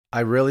I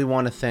really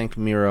want to thank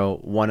Miro,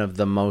 one of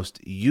the most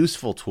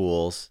useful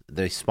tools.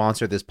 They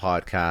sponsor this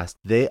podcast.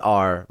 They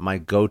are my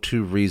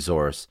go-to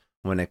resource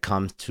when it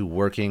comes to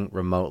working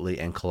remotely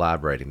and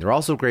collaborating. They're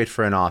also great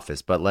for an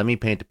office, but let me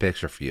paint a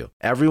picture for you.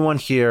 Everyone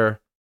here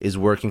is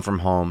working from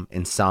home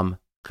in some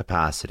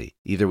capacity.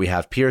 Either we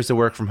have peers that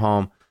work from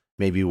home,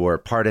 maybe we're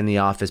part in the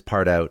office,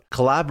 part out.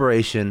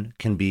 Collaboration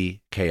can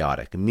be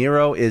chaotic.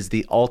 Miro is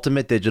the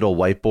ultimate digital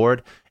whiteboard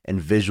and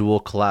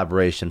visual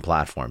collaboration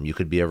platform. You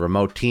could be a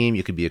remote team,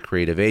 you could be a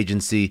creative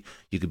agency,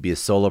 you could be a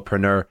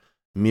solopreneur.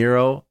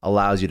 Miro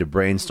allows you to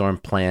brainstorm,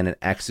 plan, and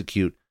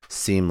execute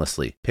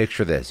seamlessly.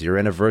 Picture this. You're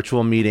in a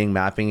virtual meeting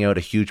mapping out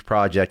a huge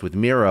project with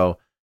Miro.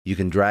 You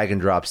can drag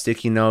and drop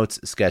sticky notes,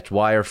 sketch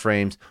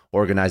wireframes,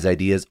 organize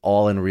ideas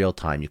all in real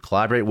time. You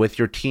collaborate with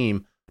your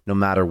team no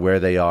matter where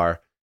they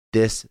are.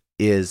 This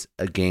is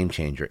a game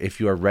changer.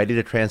 If you are ready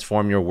to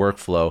transform your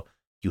workflow,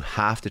 you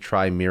have to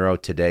try Miro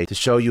today. To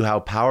show you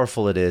how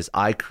powerful it is,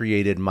 I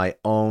created my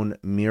own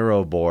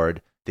Miro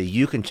board that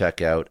you can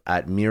check out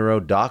at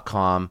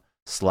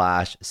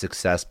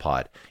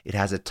miro.com/successpod. It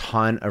has a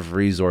ton of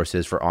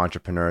resources for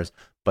entrepreneurs,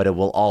 but it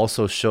will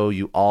also show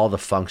you all the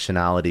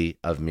functionality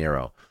of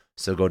Miro.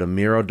 So go to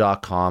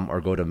Miro.com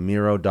or go to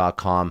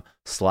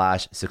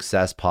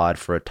Miro.com/successpod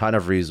for a ton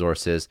of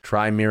resources.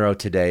 Try Miro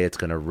today. It's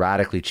going to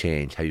radically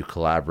change how you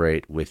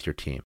collaborate with your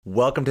team.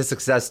 Welcome to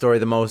Success Story,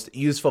 the most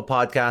useful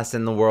podcast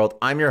in the world.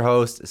 I'm your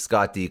host,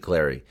 Scott D.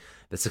 Clary.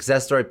 The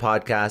Success Story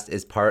podcast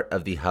is part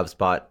of the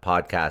HubSpot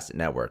Podcast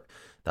Network.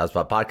 The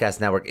HubSpot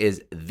Podcast Network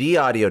is the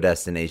audio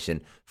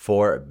destination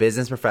for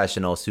business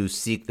professionals who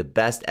seek the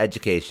best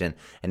education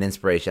and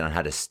inspiration on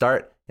how to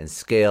start and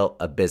scale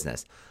a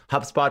business.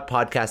 HubSpot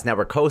Podcast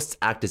Network hosts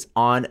act as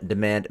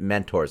on-demand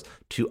mentors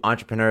to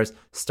entrepreneurs,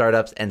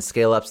 startups, and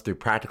scale-ups through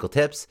practical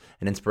tips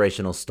and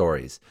inspirational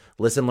stories.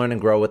 Listen, learn,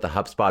 and grow with the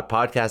HubSpot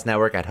Podcast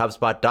Network at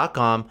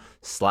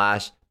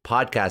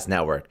HubSpot.com/podcast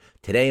network.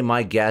 Today,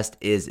 my guest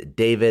is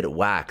David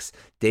Wachs.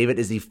 David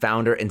is the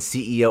founder and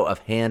CEO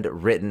of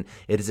Handwrytten.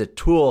 It is a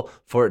tool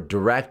for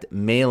direct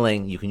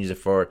mailing. You can use it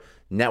for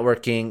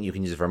networking, you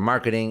can use it for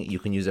marketing, you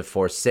can use it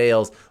for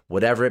sales,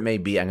 whatever it may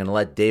be. I'm going to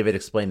let David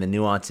explain the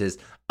nuances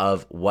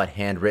of what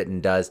Handwrytten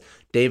does.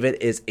 David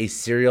is a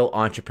serial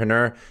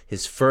entrepreneur.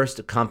 His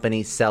first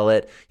company, Sell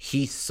It,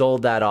 he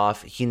sold that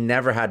off. He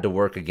never had to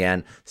work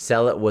again.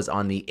 Sell It was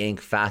on the Inc.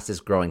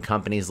 fastest growing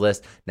companies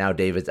list. Now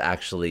David's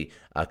actually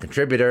a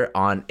contributor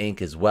on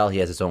Inc. as well. He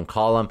has his own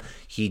column.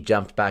 He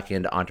jumped back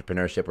into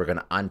entrepreneurship. We're going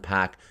to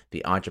unpack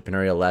the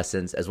entrepreneurial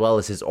lessons as well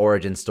as his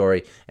origin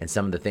story and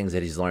some of the things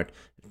that he's learned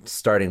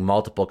starting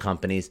multiple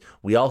companies.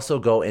 We also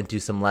go into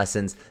some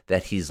lessons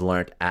that he's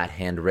learned at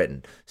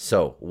Handwrytten.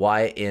 So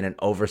why in an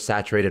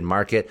oversaturated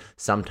market,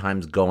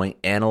 sometimes going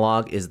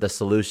analog is the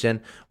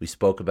solution. We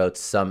spoke about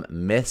some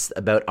myths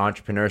about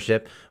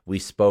entrepreneurship. We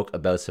spoke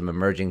about some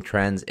emerging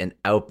trends in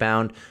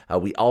outbound.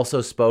 We also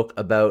spoke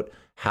about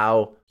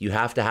how you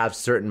have to have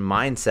certain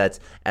mindsets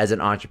as an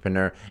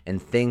entrepreneur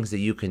and things that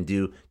you can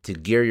do to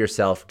gear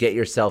yourself, get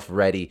yourself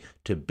ready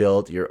to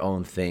build your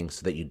own thing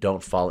so that you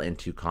don't fall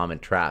into common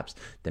traps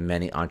that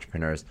many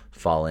entrepreneurs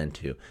fall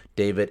into.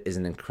 David is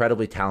an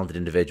incredibly talented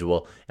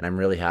individual, and I'm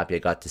really happy I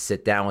got to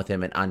sit down with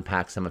him and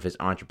unpack some of his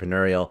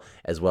entrepreneurial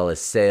as well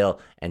as sale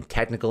and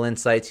technical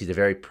insights. He's a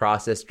very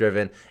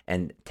process-driven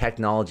and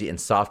technology and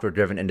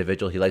software-driven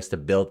individual. He likes to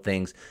build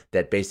things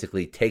that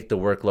basically take the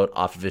workload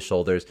off of his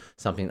shoulders,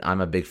 something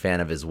I'm a big fan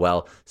of as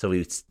well. So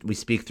we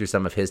speak through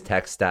some of his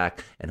tech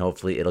stack, and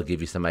hopefully it'll give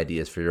you some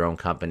ideas for your own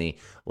company.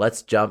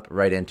 Let's jump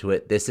right into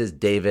it. This is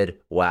David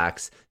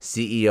Wachs,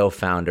 CEO,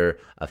 founder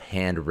of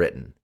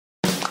Handwrytten.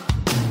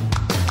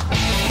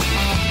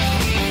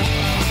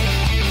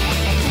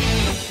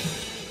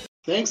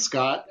 Thanks,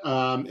 Scott.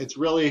 It's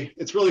really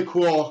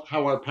cool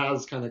how our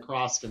paths kind of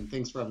crossed, and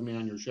thanks for having me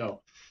on your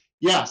show.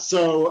 Yeah,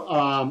 so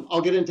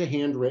I'll get into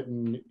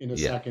Handwrytten in a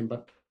second,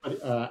 but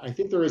I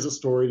think there is a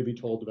story to be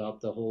told about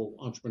the whole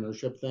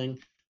entrepreneurship thing.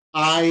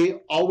 I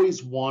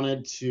always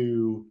wanted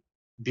to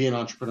be an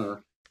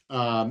entrepreneur.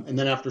 And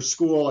then after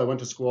school, I went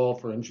to school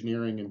for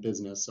engineering and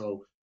business.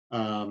 So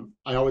I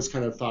always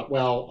kind of thought,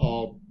 well,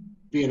 I'll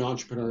be an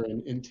entrepreneur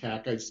in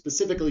tech. I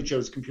specifically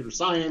chose computer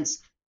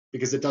science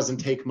because it doesn't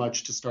take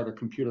much to start a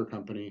computer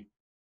company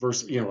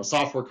versus, a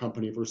software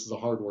company versus a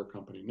hardware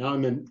company. Now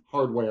I'm in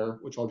hardware,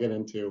 which I'll get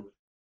into.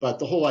 But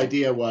the whole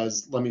idea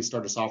was, let me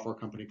start a software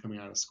company coming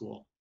out of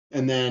school.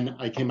 And then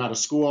I came out of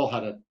school,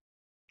 had a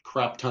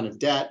crap ton of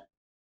debt,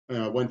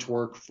 went to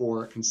work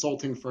for a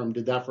consulting firm,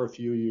 did that for a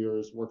few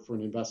years, worked for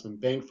an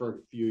investment bank for a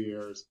few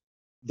years.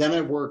 Then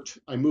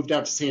I moved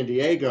out to San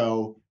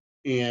Diego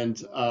and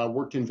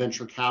worked in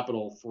venture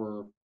capital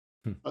for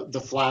a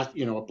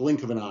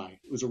blink of an eye.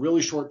 It was a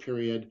really short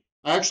period.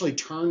 I actually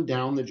turned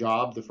down the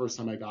job the first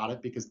time I got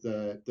it because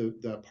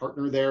the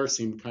partner there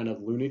seemed kind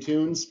of Looney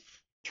Tunes.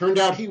 Turned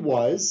out he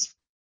was.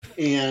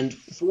 And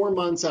 4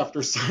 months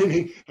after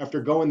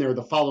going there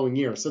the following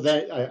year, so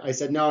that I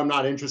said, no, I'm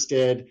not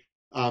interested.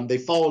 They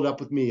followed up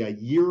with me a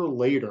year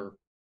later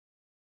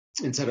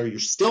and said, are you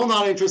still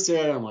not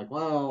interested? I'm like,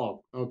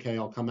 well, okay,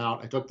 I'll come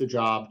out. I took the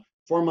job.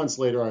 4 months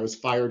later, I was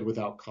fired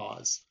without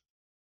cause.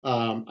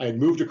 I had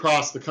moved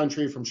across the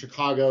country from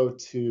Chicago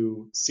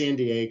to San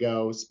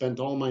Diego, spent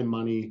all my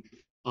money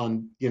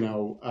on,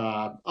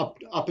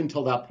 up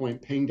until that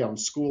point, paying down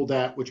school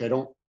debt, which I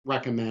don't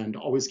recommend.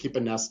 Always keep a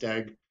nest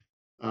egg.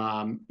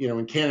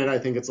 In Canada, I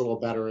think it's a little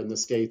better. In the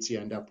States, you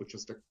end up with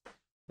just a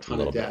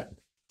ton of debt.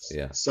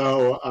 Yeah.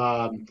 So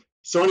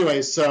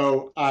anyway,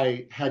 so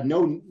I had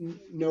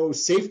no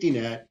safety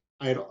net.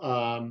 I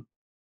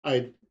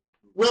had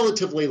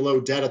relatively low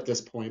debt at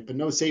this point, but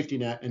no safety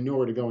net and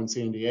nowhere to go in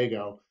San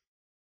Diego.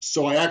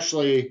 So I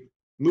actually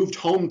moved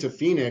home to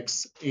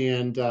Phoenix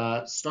and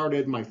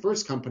started my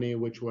first company,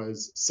 which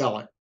was Sell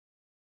It.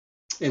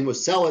 And with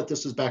Sell It,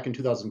 this was back in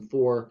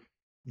 2004.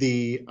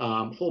 The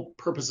whole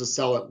purpose of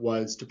Sell It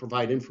was to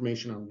provide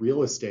information on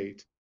real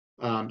estate.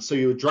 So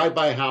you would drive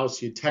by a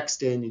house, you'd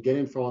text in, you get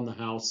info on the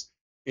house,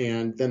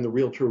 and then the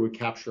realtor would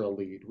capture a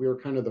lead. We were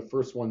kind of the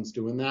first ones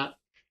doing that.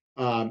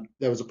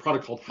 There was a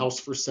product called House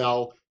for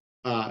Sell.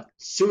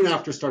 Soon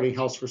after starting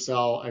House for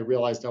Sell, I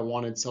realized I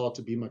wanted Sell It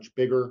to be much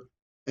bigger.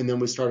 And then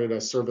we started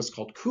a service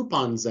called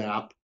Coupon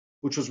Zap,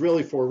 which was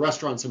really for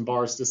restaurants and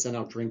bars to send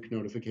out drink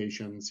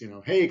notifications.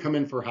 Hey, come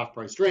in for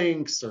half-price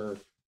drinks or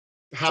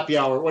happy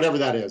hour, whatever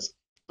that is.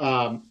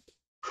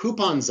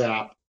 Coupon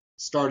Zap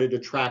started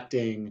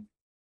attracting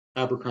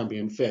Abercrombie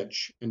and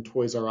Fitch and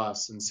Toys R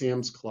Us and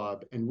Sam's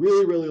Club and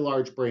really, really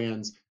large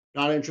brands,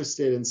 not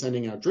interested in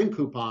sending out drink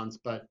coupons,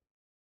 but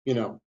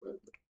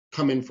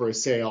come in for a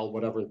sale,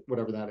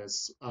 whatever that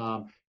is.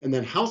 And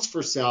then House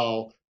for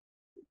Sell,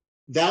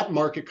 that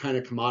market kind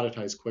of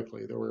commoditized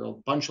quickly. There were a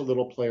bunch of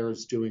little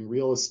players doing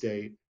real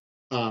estate.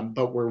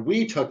 But where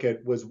we took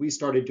it was we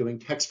started doing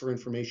text for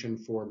information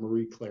for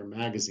Marie Claire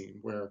magazine,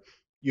 where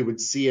you would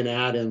see an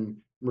ad in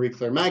Marie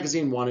Claire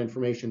magazine, want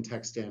information,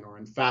 text in, or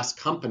in Fast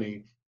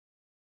Company,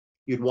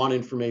 you'd want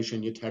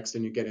information, you text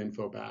and you get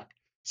info back.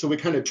 So we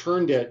kind of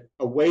turned it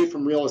away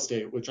from real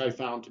estate, which I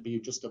found to be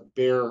just a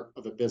bear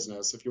of a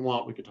business. If you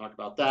want, we could talk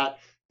about that.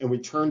 And we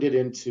turned it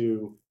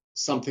into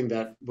something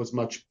that was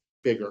much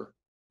bigger.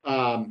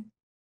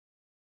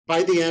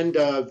 By the end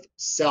of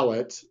Sell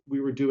It, we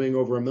were doing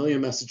over 1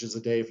 million messages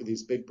a day for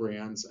these big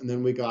brands. And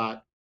then we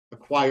got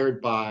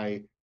acquired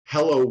by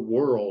Hello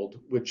World,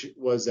 which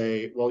was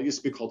it used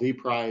to be called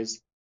ePrize,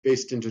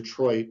 based in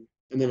Detroit.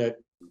 And then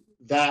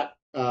that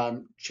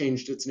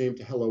changed its name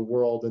to Hello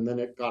World. And then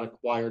it got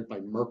acquired by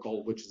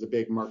Merkle, which is a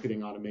big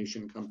marketing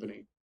automation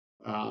company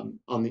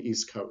on the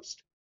East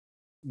Coast.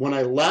 When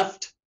I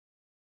left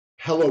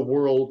Hello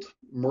World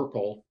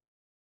Merkle,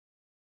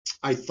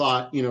 I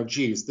thought,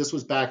 geez, this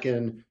was back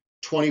in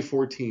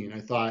 2014.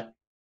 I thought,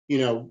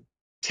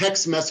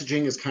 text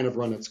messaging has kind of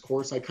run its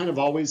course. I kind of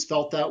always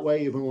felt that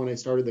way, even when I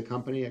started the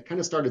company. I kind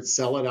of started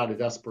Sell It out of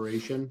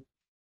desperation,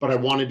 but I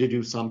wanted to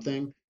do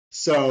something.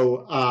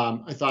 So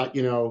I thought,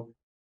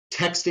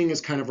 texting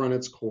has kind of run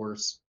its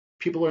course.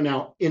 People are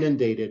now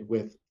inundated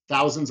with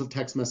thousands of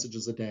text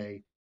messages a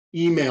day.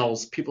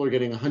 Emails, people are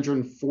getting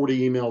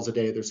 140 emails a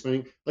day. They're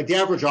spending, like the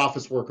average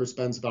office worker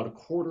spends about a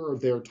quarter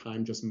of their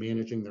time just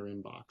managing their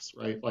inbox,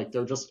 right? Like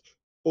they're just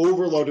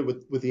overloaded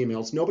with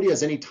emails. Nobody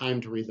has any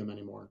time to read them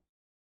anymore.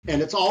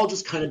 And it's all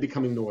just kind of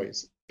becoming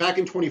noise. Back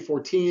in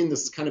 2014,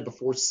 this is kind of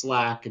before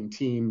Slack and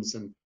Teams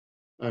and,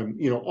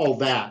 all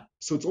that.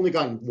 So it's only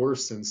gotten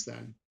worse since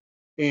then.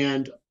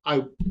 And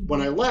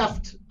when I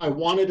left, I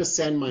wanted to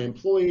send my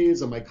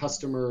employees and my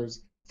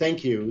customers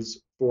thank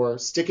yous for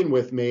sticking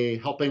with me,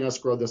 helping us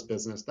grow this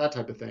business, that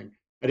type of thing.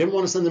 I didn't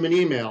want to send them an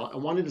email. I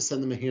wanted to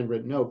send them a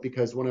handwritten note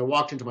because when I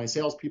walked into my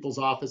salespeople's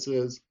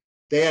offices,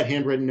 they had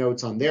handwritten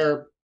notes on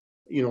their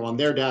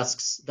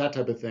desks, that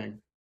type of thing.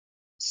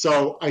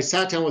 So I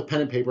sat down with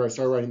pen and paper. I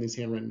started writing these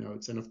handwritten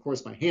notes. And of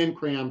course, my hand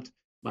cramped,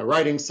 my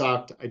writing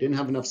sucked. I didn't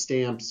have enough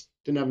stamps,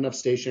 didn't have enough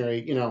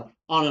stationery,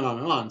 on and on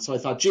and on. So I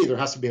thought, gee, there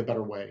has to be a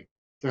better way.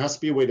 There has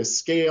to be a way to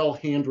scale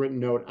handwritten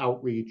note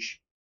outreach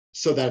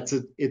so that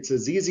it's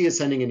as easy as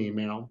sending an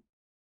email.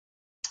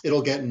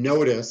 It'll get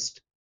noticed.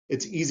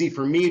 It's easy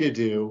for me to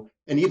do.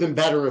 And even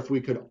better if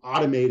we could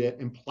automate it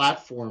and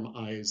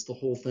platformize the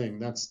whole thing.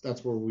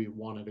 That's where we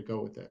wanted to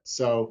go with it.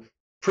 So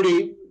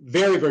very,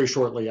 very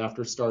shortly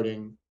after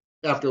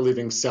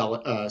leaving Sell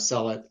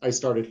It, I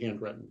started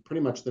Handwrytten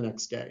pretty much the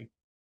next day.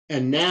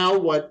 And now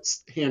what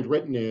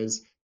Handwrytten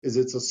is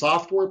it's a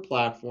software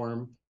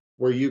platform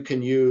where you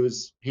can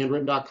use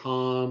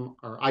handwrytten.com,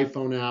 our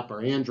iPhone app,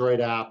 our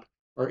Android app,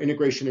 our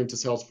integration into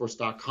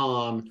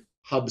Salesforce.com,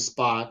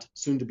 HubSpot,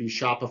 soon to be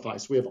Shopify.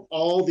 So we have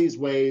all these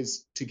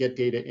ways to get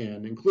data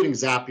in, including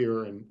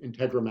Zapier and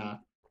Integromat,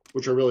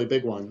 which are really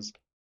big ones.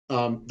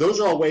 Those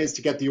are all ways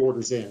to get the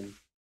orders in.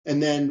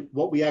 And then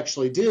what we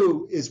actually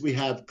do is we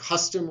have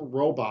custom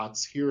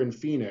robots here in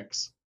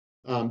Phoenix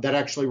that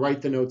actually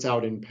write the notes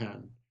out in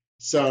pen.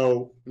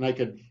 So, and I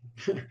could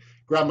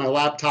grab my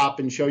laptop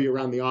and show you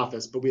around the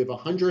office, but we have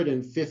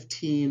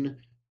 115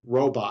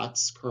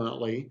 robots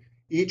currently.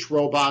 Each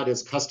robot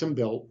is custom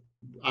built.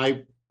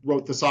 I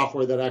wrote the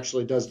software that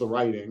actually does the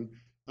writing,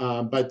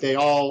 but they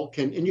all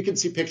can, and you can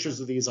see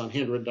pictures of these on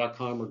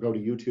handwrytten.com or go to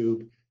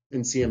YouTube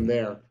and see them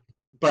there.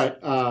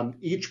 But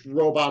each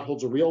robot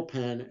holds a real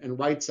pen and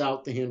writes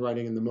out the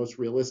handwriting in the most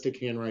realistic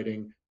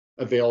handwriting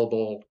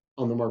available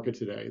on the market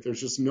today. There's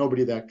just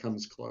nobody that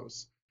comes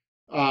close.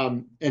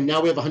 And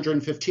now we have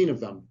 115 of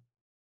them.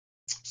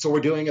 So we're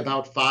doing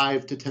about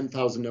 5,000 to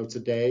 10,000 notes a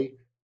day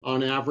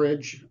on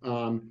average,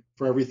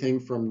 for everything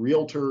from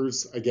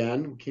realtors,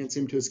 again, we can't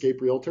seem to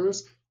escape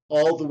realtors,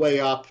 all the way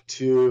up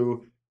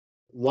to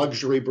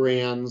luxury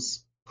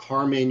brands,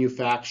 car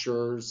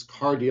manufacturers,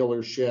 car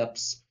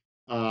dealerships,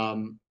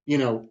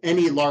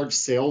 any large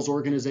sales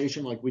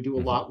organization. Like we do a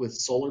lot with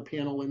solar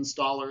panel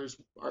installers.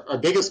 Our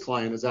biggest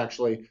client is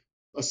actually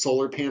a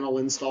solar panel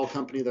install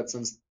company that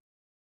sends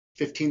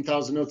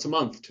 15,000 notes a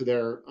month to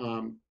their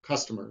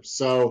customers.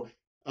 So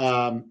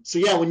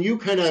yeah, when you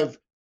kind of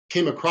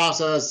came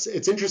across us,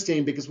 it's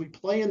interesting because we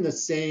play in the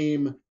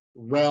same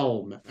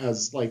realm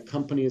as like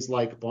companies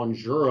like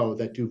Bonjoro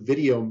that do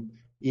video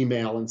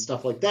email and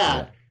stuff like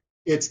that.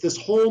 Yeah. It's this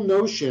whole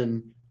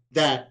notion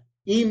that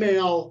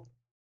email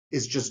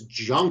is just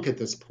junk at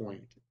this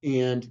point.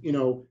 And,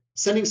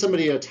 sending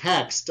somebody a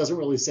text doesn't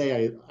really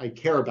say I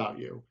care about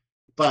you.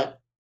 But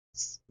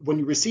when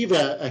you receive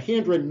a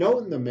handwritten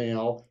note in the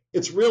mail,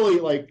 it's really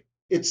like,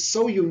 it's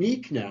so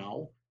unique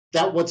now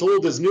that what's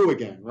old is new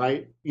again,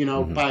 right?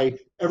 By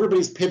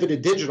everybody's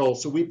pivoted digital,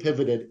 so we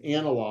pivoted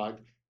analog,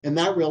 and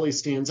that really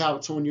stands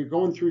out. So when you're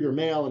going through your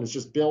mail and it's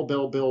just bill,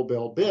 bill, bill,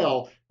 bill,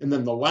 bill, and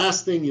then the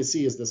last thing you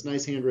see is this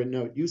nice handwritten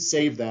note, you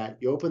save that,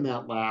 you open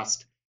that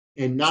last,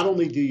 and not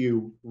only do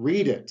you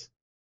read it,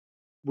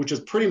 which is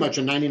pretty much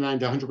a 99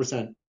 to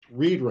 100%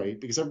 read rate,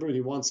 because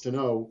everybody wants to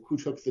know who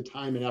took the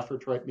time and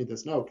effort to write me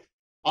this note.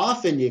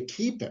 Often you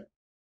keep it.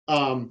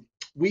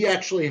 We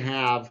actually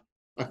have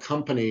a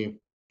company,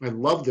 I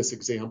love this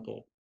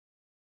example.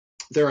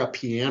 They're a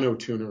piano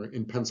tuner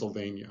in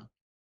Pennsylvania.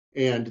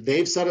 And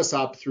they've set us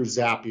up through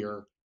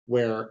Zapier,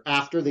 where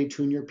after they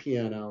tune your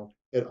piano,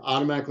 it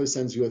automatically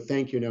sends you a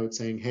thank you note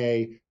saying,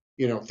 hey,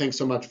 thanks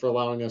so much for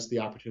allowing us the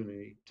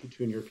opportunity to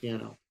tune your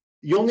piano.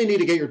 You only need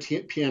to get your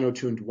piano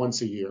tuned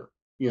once a year.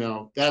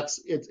 That's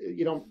it.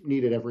 You don't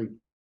need it every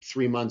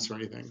 3 months or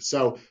anything.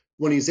 So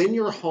when he's in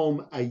your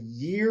home a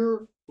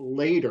year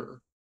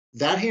later,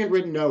 that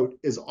handwritten note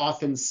is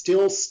often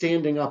still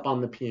standing up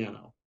on the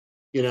piano.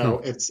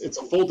 It's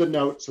a folded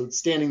note, so it's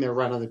standing there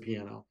right on the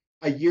piano.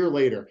 A year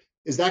later,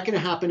 is that going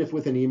to happen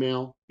with an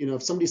email?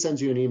 If somebody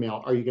sends you an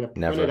email, are you going to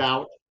print it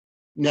out?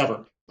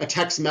 Never. A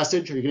text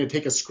message, are you going to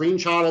take a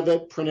screenshot of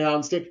it, print it out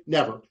and stick?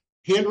 Never.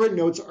 Handwritten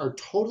notes are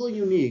totally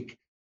unique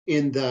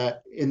in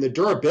the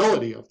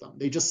durability of them.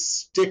 They just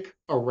stick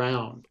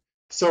around.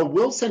 So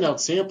we'll send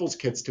out samples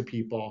kits to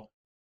people,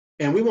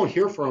 and we won't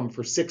hear from them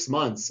for 6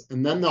 months.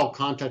 And then they'll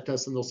contact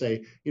us and they'll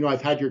say,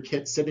 I've had your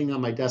kit sitting on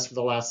my desk for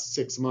the last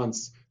 6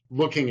 months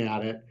looking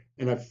at it,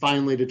 and I've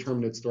finally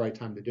determined it's the right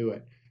time to do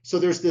it. So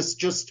there's this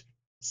just,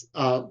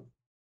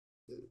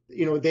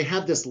 they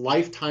have this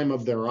lifetime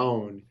of their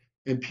own,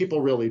 and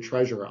people really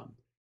treasure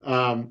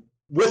them.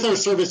 With our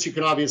service, you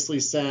can obviously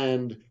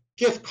send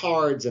gift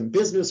cards and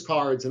business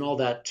cards and all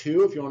that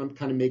too, if you want to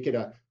kind of make it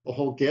a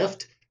whole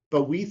gift.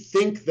 But we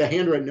think the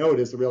handwritten note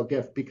is the real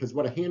gift, because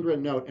what a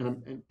handwritten note,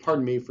 and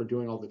pardon me for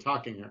doing all the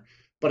talking here,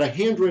 but a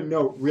handwritten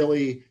note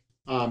really,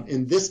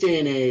 in this day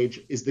and age,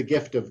 is the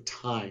gift of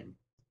time.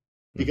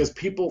 Because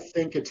people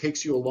think it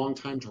takes you a long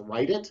time to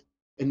write it,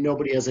 and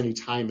nobody has any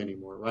time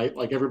anymore, right?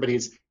 Like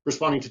everybody's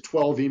responding to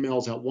 12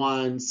 emails at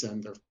once,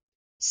 and their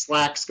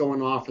Slack's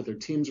going off, or their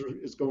Teams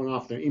is going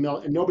off, their email,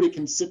 and nobody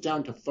can sit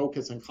down to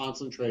focus and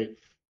concentrate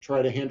to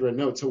write a handwritten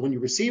note. So when you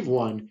receive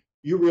one,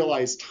 you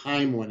realize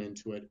time went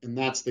into it, and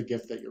that's the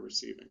gift that you're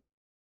receiving.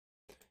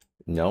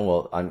 No,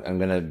 well, I'm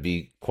going to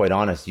be quite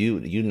honest.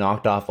 You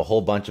knocked off a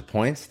whole bunch of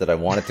points that I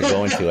wanted to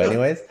go into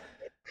anyways.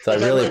 So I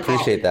really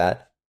appreciate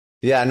that.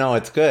 Yeah, no,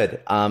 it's good.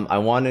 I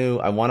want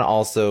to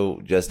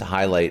also just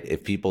highlight,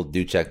 if people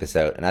do check this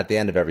out, and at the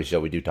end of every show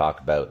we do talk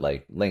about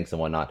like links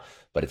and whatnot,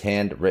 but it's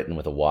handwritten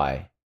with a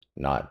Y,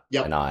 not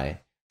an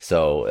I.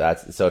 So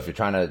if you're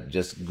trying to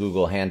just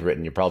Google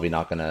handwritten, you're probably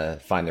not going to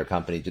find their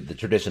company the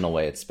traditional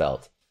way it's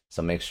spelled.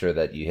 So make sure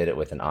that you hit it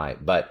with an I.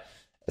 But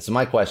so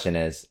my question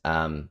is,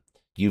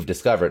 you've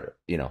discovered,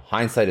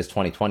 hindsight is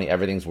 2020.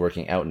 Everything's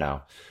working out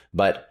now.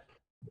 But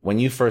when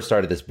you first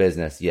started this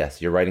business,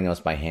 yes, you're writing those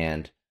by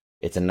hand.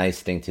 It's a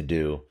nice thing to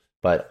do,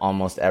 but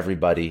almost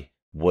everybody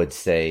would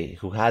say,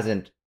 who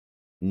hasn't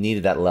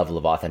needed that level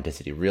of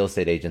authenticity. Real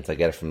estate agents, I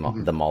get it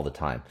from them all the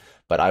time.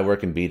 But I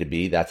work in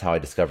B2B. That's how I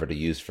discovered a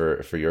use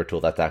for your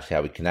tool. That's actually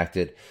how we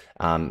connected.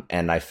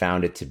 And I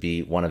found it to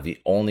be one of the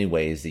only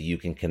ways that you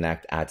can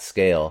connect at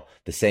scale,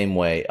 the same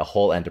way a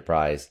whole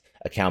enterprise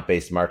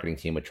account-based marketing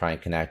team would try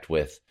and connect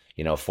with,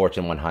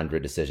 Fortune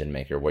 100 decision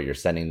maker, where you're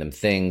sending them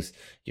things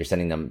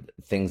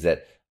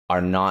that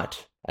are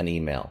not an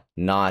email,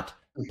 not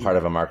part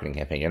of a marketing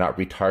campaign. You're not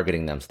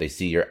retargeting them so they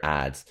see your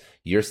ads.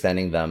 You're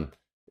sending them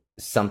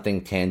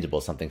something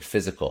tangible, something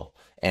physical.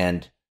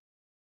 And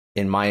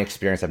in my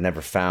experience, I've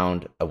never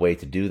found a way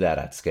to do that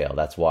at scale.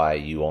 That's why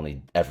you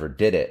only ever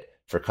did it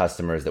for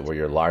customers that were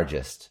your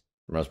largest,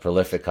 most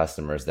prolific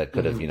customers that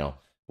could have,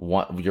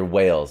 your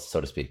whales,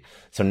 so to speak.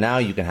 So now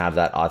you can have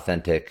that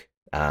authentic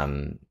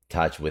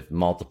touch with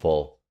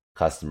multiple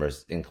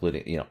customers,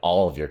 including,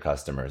 all of your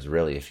customers,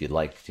 really, if you'd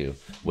like to,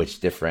 which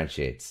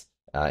differentiates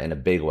in a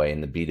big way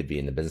in the B2B,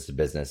 in the business to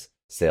business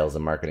sales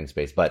and marketing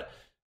space. But,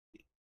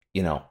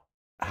 you know,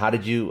 how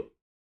did you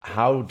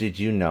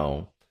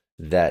know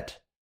that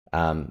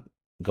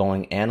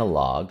going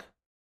analog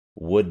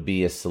would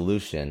be a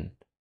solution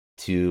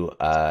to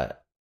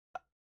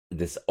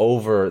this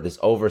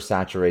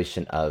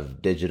oversaturation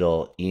of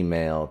digital,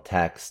 email,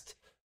 text,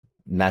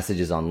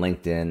 messages on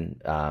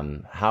LinkedIn?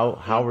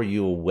 How were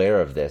you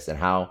aware of this, and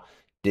how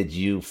did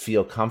you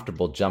feel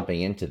comfortable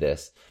jumping into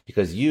this?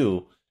 Because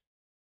you,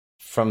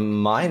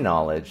 from my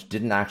knowledge,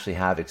 didn't actually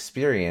have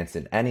experience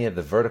in any of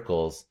the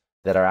verticals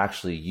that are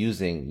actually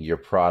using your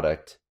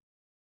product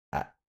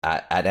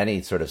at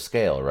any sort of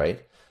scale,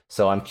 right?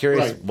 So I'm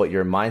curious Right. what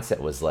your mindset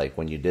was like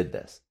when you did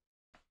this.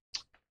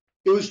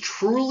 It was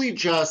truly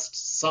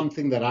just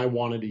something that I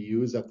wanted to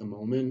use at the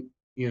moment.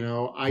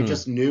 I Hmm.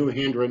 just knew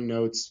handwritten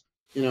notes.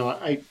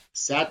 I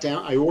sat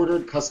down, I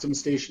ordered custom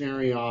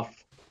stationery off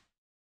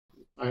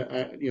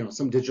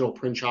some digital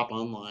print shop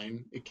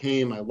online. It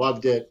came, I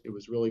loved it. It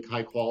was really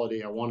high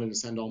quality. I wanted to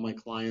send all my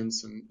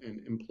clients and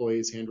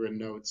employees handwritten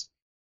notes.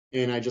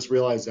 And I just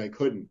realized I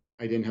couldn't.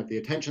 I didn't have the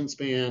attention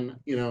span,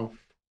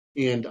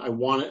 and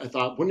I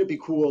thought, wouldn't it be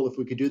cool if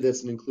we could do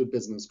this and include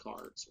business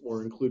cards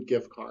or include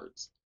gift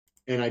cards?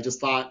 And I just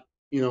thought,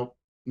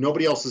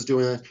 nobody else is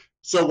doing it.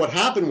 So what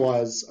happened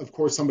was, of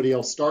course, somebody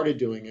else started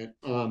doing it.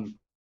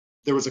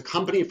 There was a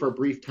company for a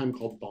brief time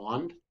called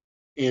Bond.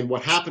 And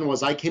what happened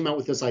was I came out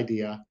with this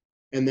idea.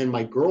 And then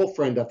my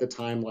girlfriend at the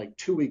time, like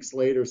 2 weeks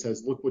later,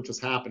 says, look what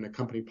just happened. A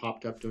company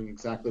popped up doing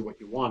exactly what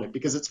you wanted.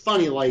 Because it's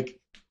funny, like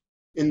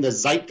in the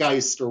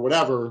zeitgeist or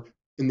whatever,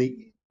 in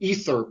the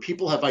ether,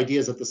 people have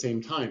ideas at the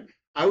same time.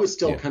 I was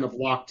still Yeah. kind of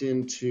locked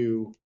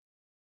into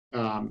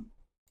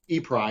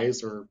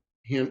ePrize or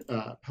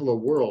Hello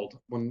World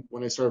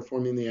when I started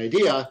forming the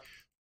idea,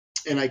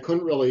 and I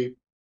couldn't really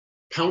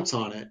pounce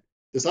on it.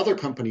 This other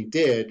company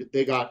did.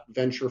 They got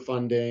venture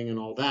funding and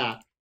all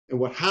that. And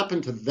what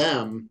happened to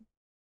them,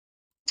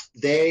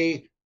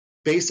 they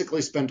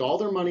basically spent all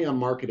their money on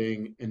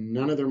marketing and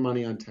none of their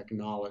money on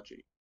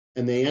technology.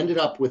 And they ended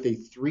up with a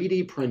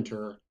 3D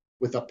printer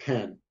with a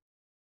pen.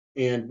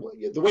 And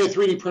the way a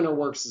 3D printer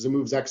works is it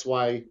moves X,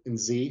 Y, and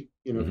Z.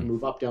 It can Hmm.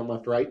 move up, down,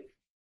 left, right.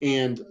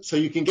 And so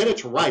you can get it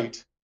to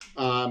write.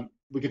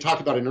 We could talk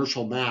about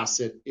inertial mass.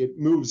 It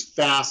moves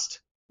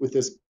fast with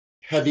this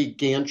heavy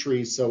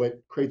gantry, so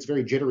it creates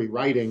very jittery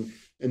writing.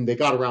 And they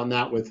got around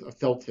that with a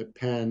felt tip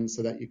pen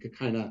so that you could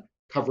kind of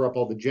cover up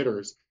all the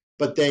jitters.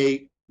 But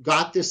they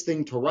got this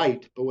thing to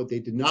write, but what they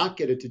did not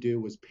get it to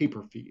do was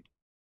paper feed.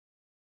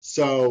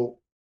 So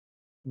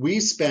we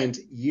spent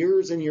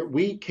years and years.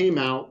 We came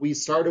out, we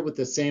started with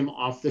the same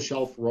off the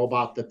shelf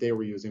robot that they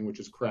were using, which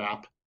is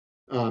crap.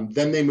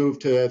 Then they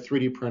moved to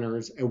 3D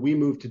printers, and we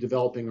moved to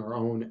developing our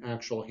own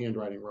actual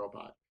handwriting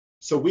robot.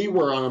 So we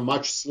were on a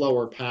much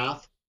slower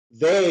path.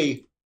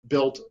 They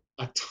built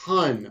a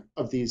ton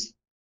of these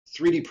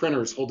 3D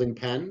printers holding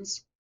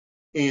pens.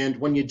 And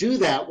when you do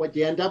that, what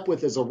you end up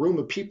with is a room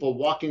of people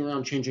walking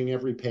around changing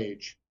every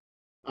page.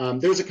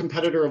 There's a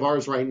competitor of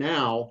ours right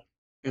now,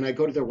 and I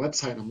go to their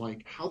website and I'm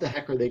like, how the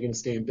heck are they going to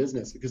stay in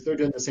business? Because they're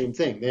doing the same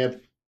thing. They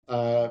have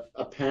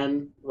a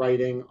pen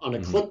writing on a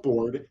Hmm.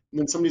 clipboard, and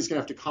then somebody's going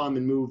to have to come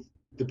and move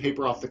the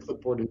paper off the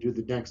clipboard and do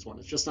the next one.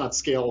 It's just not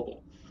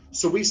scalable.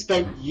 So we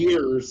spent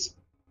years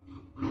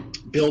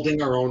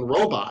building our own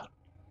robot,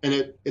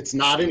 and it's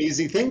not an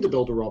easy thing to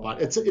build a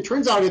robot. It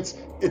turns out it's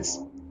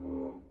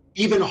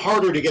even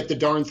harder to get the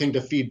darn thing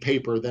to feed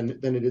paper than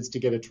it is to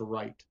get it to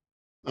write.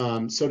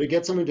 So to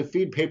get someone to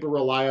feed paper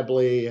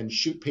reliably and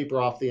shoot paper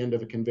off the end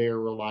of a conveyor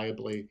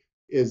reliably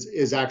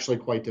is actually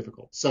quite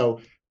difficult.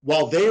 So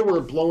while they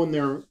were blowing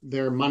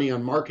their money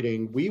on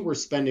marketing, we were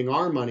spending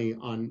our money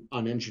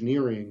on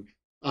engineering.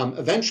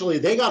 Eventually,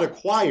 they got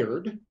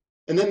acquired,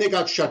 and then they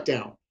got shut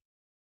down.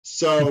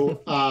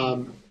 So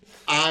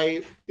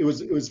it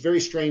was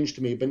very strange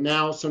to me. But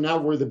now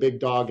we're the big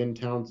dog in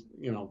town.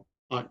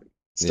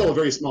 Still Yeah. a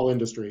very small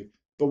industry,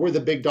 but we're the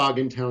big dog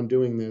in town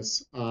doing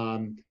this.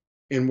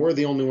 And we're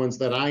the only ones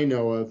that I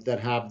know of that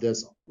have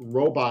this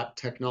robot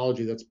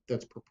technology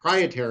that's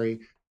proprietary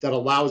that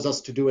allows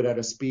us to do it at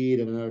a speed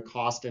and at a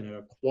cost and at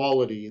a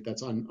quality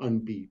that's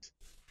unbeat.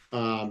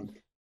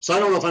 So I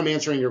don't know if I'm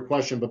answering your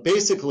question, but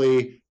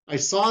basically, I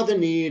saw the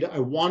need. I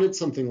wanted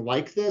something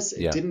like this.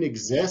 It Yeah. didn't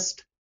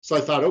exist. So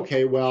I thought,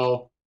 okay,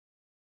 well,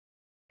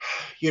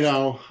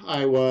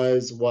 I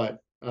was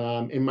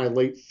in my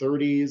late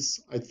 30s.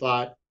 I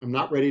thought, I'm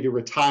not ready to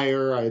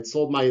retire. I had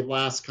sold my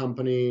last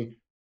company.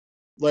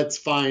 Let's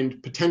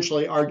find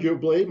potentially,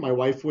 arguably, my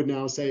wife would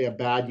now say a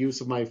bad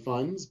use of my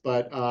funds,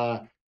 but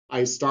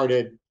I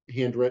started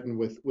Handwrytten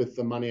with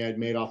the money I'd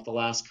made off the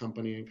last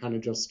company and kind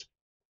of just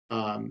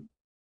um,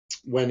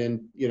 went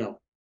and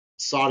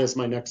saw it as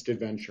my next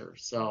adventure.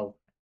 So,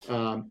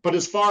 but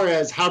as far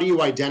as how do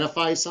you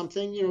identify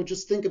something,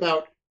 just think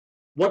about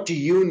what do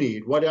you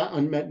need? What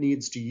unmet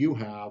needs do you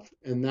have?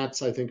 And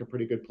that's, I think, a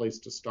pretty good place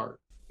to start.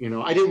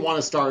 I didn't want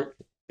to start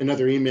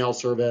another email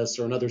service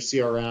or another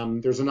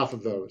CRM. There's enough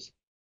of those.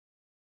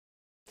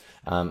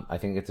 I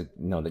think it's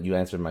no, that you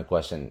answered my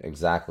question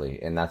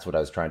exactly, and that's what I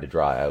was trying to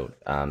draw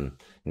out.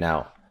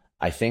 Now,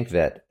 I think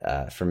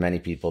that for many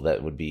people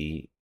that would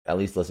be at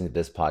least listening to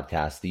this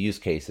podcast, the use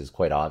case is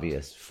quite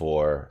obvious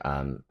for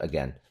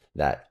again,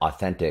 that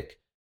authentic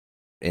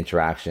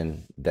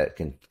interaction that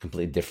can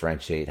completely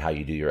differentiate how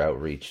you do your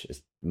outreach.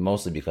 Is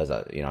mostly because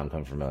I'm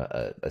coming from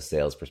a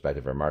sales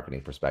perspective or a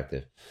marketing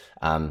perspective.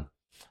 I'm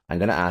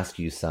going to ask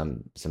you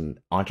some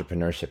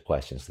entrepreneurship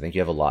questions. I think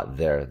you have a lot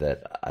there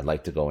that I'd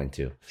like to go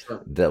into.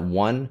 Sure. The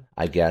one,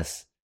 I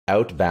guess,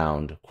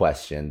 outbound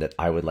question that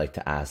I would like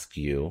to ask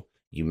you.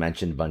 You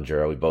mentioned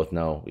Bonjoro. We both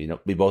know.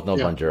 We both know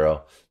Yeah.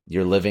 Bonjoro.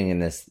 You're living in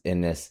this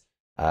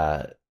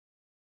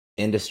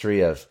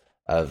industry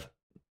of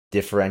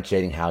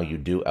differentiating how you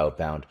do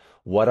outbound.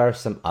 What are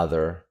some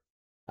other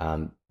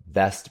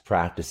best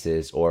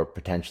practices or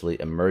potentially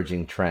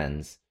emerging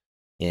trends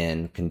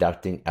in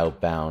conducting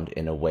outbound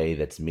in a way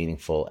that's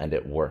meaningful and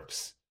it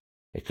works?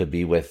 It could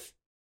be with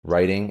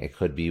writing, it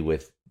could be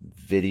with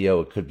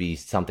video, it could be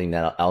something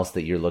else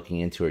that you're looking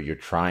into or you're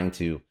trying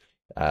to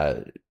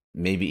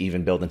maybe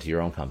even build into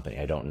your own company.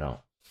 I don't know.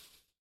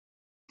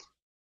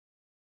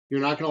 You're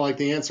not going to like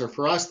the answer.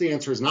 For us, the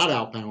answer is not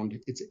outbound,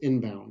 it's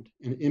inbound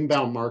and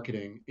inbound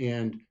marketing.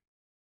 And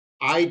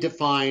I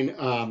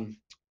define,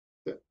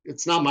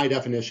 it's not my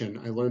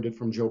definition. I learned it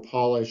from Joe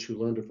Polish, who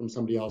learned it from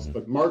somebody else,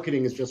 but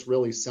marketing is just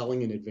really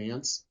selling in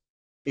advance.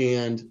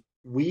 And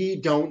we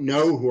don't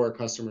know who our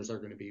customers are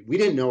going to be. We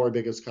didn't know our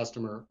biggest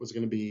customer was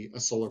going to be a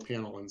solar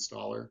panel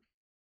installer.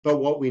 But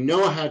what we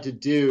know how to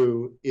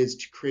do is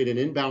to create an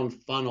inbound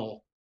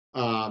funnel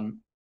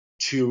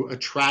to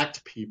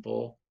attract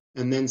people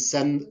and then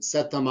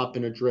set them up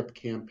in a drip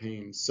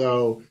campaign.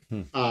 So,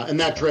 and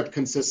that drip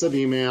consists of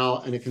email,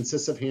 and it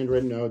consists of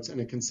handwritten notes,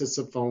 and it consists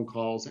of phone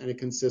calls, and it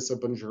consists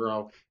of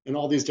Bonjoro, and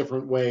all these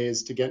different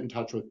ways to get in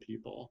touch with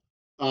people.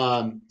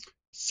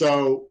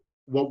 So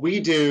what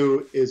we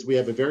do is we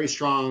have a very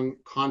strong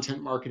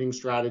content marketing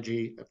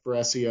strategy for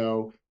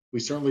SEO. We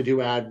certainly do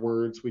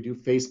AdWords, we do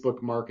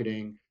Facebook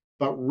marketing,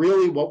 but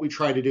really what we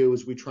try to do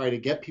is we try to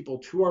get people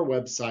to our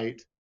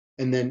website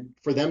and then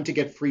for them to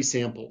get free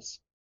samples.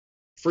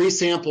 Free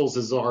samples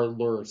is our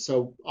lure.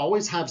 So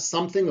always have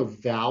something of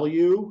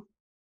value,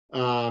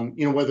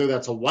 whether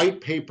that's a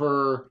white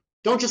paper.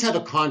 Don't just have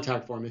a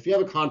contact form. If you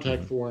have a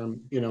contact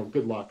form,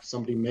 good luck.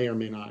 Somebody may or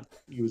may not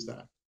use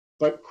that.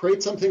 But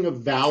create something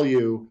of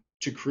value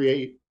to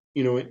create,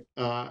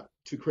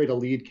 to create a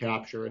lead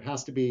capture. It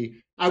has to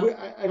be,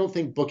 I don't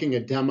think booking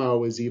a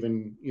demo is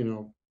even,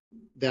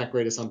 that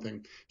great of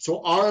something.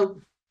 So our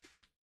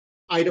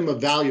item of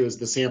value is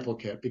the sample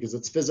kit because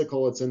it's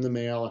physical, it's in the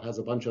mail, it has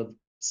a bunch of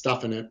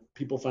stuff in it.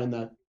 People find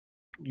that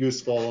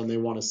useful and they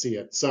want to see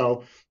it.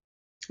 So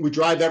we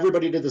drive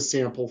everybody to the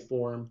sample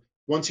form.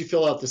 Once you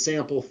fill out the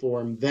sample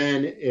form,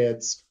 then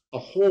it's a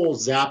whole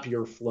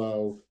Zapier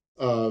flow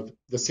of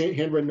the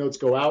handwritten notes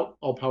go out,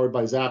 all powered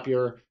by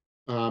Zapier.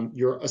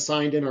 You're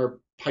assigned in our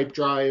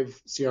Pipedrive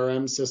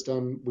CRM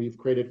system. We've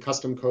created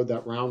custom code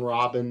that round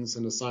robins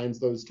and assigns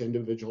those to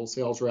individual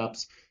sales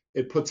reps.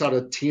 It puts out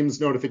a Teams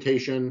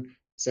notification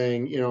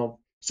saying,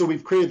 so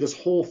we've created this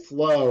whole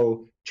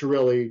flow to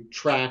really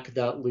track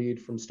that lead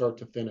from start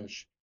to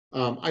finish.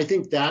 I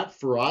think that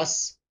for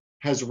us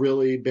has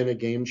really been a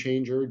game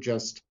changer,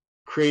 just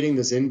creating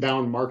this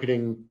inbound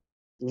marketing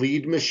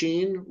lead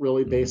machine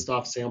really based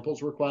off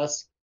samples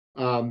requests.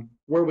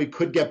 Where we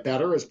could get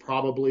better is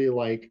probably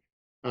like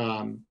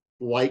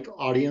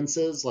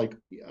audiences,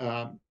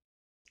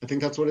 I think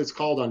that's what it's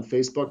called on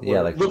Facebook.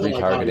 Yeah, like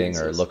retargeting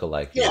or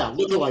lookalike. Yeah,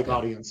 lookalike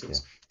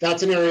audiences. Yeah.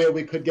 That's an area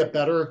we could get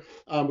better.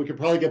 We could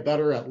probably get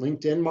better at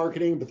LinkedIn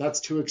marketing, but that's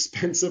too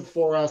expensive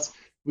for us.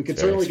 We could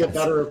certainly get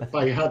better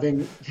by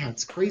having,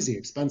 it's crazy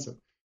expensive.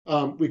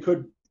 We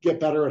could get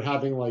better at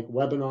having like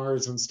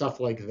webinars and stuff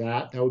like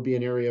that. That would be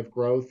an area of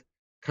growth,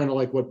 kind of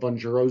like what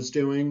Bonjoro's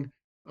doing.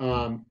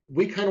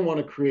 We kind of want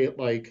to create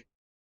like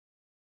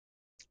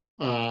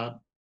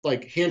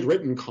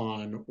Handwrytten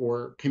Con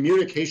or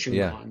Communication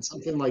Con,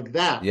 something like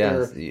that.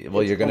 Yeah.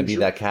 Well, you're going to be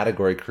that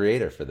category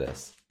creator for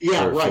this.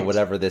 Yeah, right. For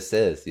whatever this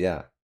is.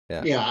 Yeah.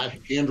 Yeah.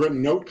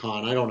 Handwritten Note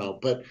Con. I don't know,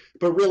 but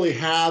really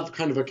have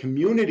kind of a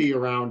community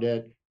around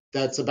it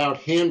that's about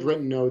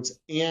handwritten notes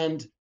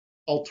and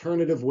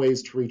alternative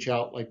ways to reach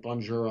out, like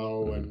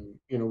Bonjoro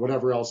and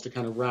whatever else to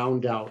kind of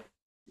round out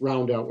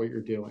what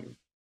you're doing.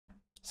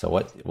 So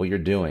what you're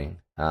doing,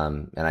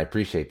 and I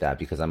appreciate that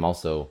because I'm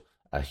also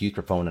a huge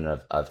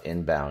proponent of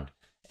inbound.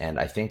 And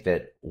I think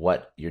that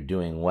what you're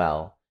doing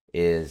well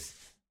is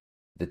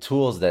the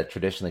tools that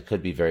traditionally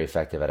could be very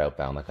effective at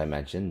outbound, like I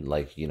mentioned,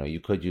 like, you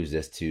could use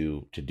this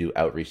to do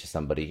outreach to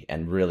somebody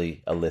and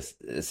really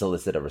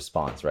solicit a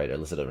response, right?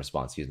 Elicit a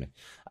response, excuse me.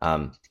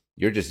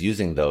 You're just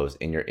using those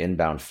in your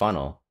inbound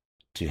funnel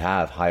to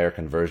have higher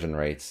conversion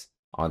rates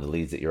on the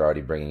leads that you're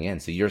already bringing in.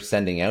 So you're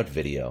sending out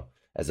video.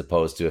 as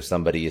opposed to if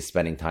somebody is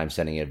spending time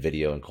sending a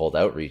video in cold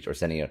outreach or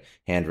sending out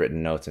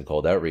handwritten notes in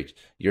cold outreach,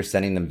 you're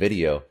sending them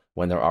video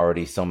when they're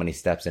already so many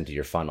steps into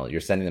your funnel. You're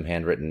sending them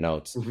handwritten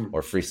notes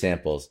or free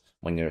samples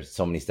when you're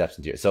so many steps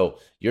into it. So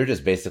you're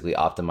just basically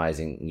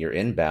optimizing your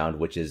inbound,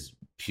 which is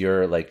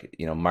pure, like,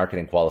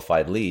 marketing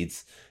qualified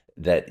leads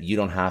that you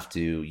don't have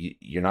to,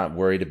 you're not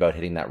worried about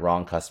hitting that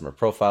wrong customer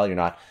profile. You're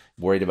not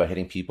worried about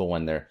hitting people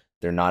when they're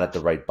not at the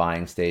right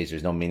buying stage.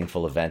 There's no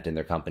meaningful event in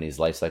their company's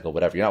life cycle,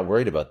 whatever. You're not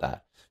worried about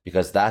that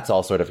because that's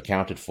all sort of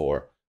accounted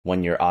for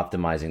when you're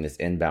optimizing this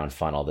inbound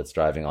funnel that's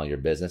driving all your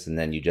business. And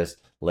then you just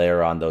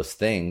layer on those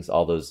things,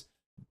 all those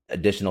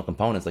additional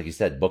components. Like you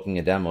said, booking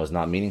a demo is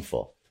not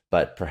meaningful,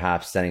 but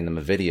perhaps sending them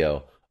a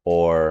video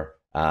or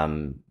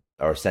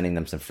sending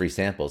them some free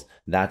samples,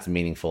 that's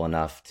meaningful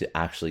enough to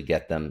actually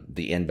get them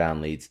the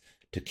inbound leads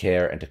to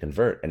care and to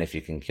convert. And if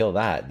you can kill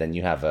that, then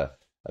you have a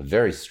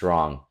very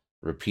strong,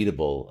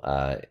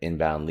 repeatable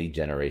inbound lead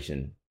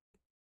generation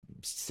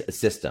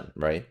system,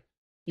 right?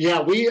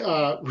 Yeah, we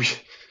are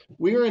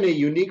in a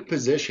unique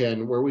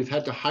position where we've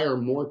had to hire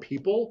more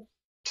people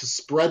to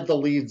spread the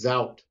leads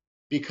out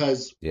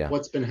because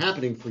what's been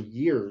happening for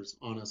years,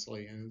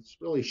 honestly, and it's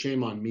really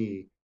shame on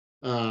me.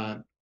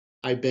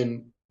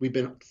 We've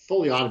been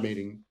fully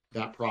automating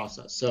that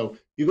process. So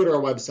you go to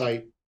our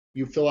website,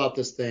 you fill out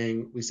this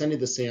thing, we send you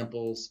the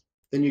samples,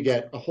 then you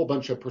get a whole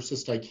bunch of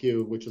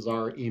PersistIQ, which is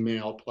our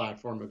email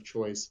platform of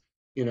choice.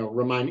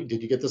 Reminding,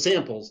 did you get the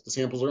samples? The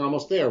samples are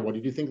almost there. What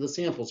did you think of the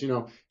samples?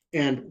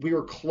 And we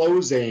were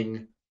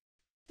closing,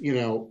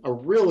 a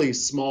really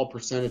small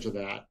percentage of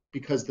that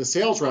because the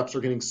sales reps are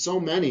getting so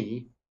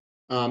many.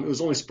 It was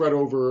only spread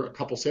over a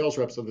couple sales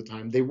reps at the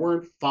time. They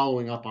weren't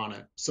following up on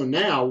it. So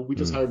now we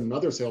just hired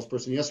another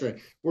salesperson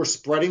yesterday. We're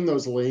spreading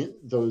those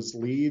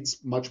leads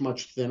much,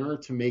 much thinner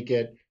to make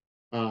it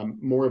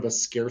more of a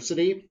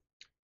scarcity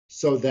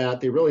so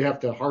that they really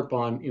have to harp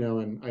on,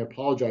 and I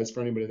apologize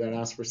for anybody that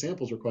asks for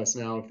samples requests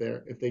now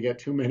if they get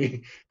too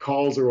many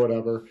calls or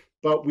whatever.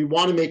 But we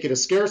want to make it a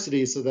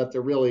scarcity so that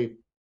they're really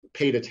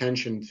paid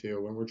attention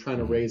to, and we're trying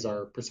to raise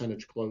our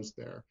percentage close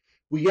there.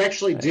 We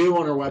actually do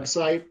on our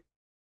website.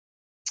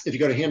 If you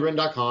go to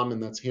handwrytten.com,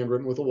 and that's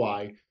handwritten with a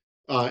Y,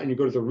 and you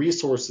go to the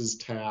resources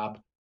tab,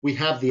 we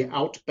have the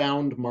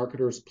outbound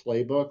marketers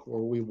playbook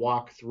where we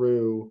walk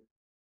through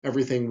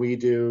everything we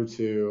do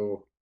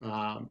to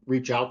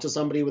reach out to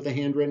somebody with a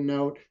handwritten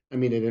note. I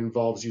mean, it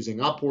involves using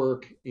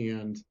Upwork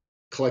and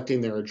collecting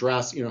their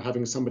address,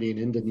 having somebody in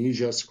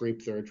Indonesia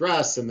scrape their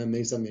address, and then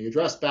they send the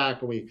address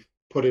back, and we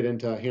put it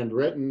into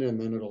handwritten, and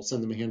then it'll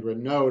send them a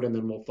handwritten note, and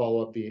then we'll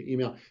follow up via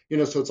email.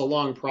 So it's a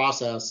long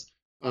process.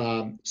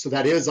 So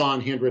that is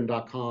on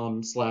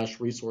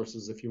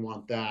handwrytten.com/resources if you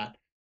want that.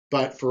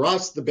 But for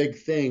us, the big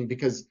thing,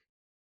 because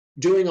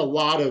doing a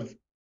lot of,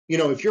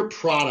 if your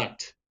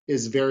product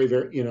is very,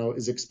 very,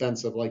 is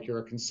expensive, like you're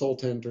a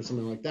consultant or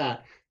something like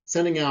that,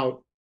 sending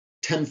out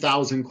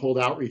 10,000 cold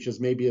outreaches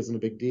maybe isn't a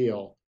big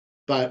deal.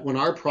 But when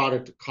our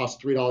product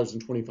costs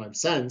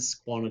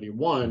 $3.25, quantity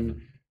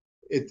one,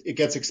 it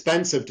gets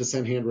expensive to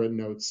send handwritten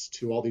notes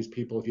to all these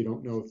people if you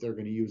don't know if they're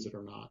going to use it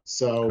or not.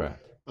 So,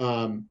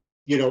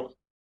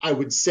 I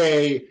would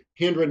say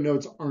handwritten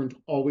notes aren't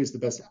always the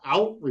best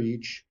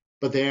outreach,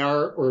 but they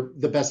are, or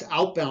the best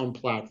outbound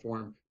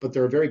platform, but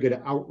they're a very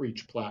good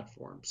outreach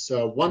platform.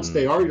 So once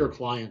they are your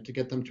client, to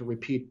get them to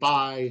repeat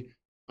buy,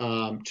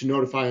 to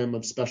notify them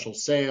of special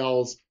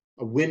sales,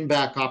 a win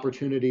back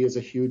opportunity is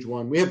a huge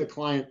one. We have a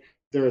client,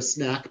 they're a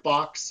snack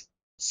box.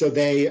 So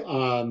they,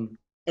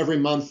 every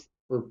month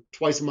or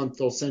twice a month,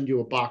 they'll send you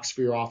a box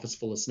for your office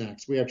full of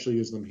snacks. We actually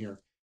use them here.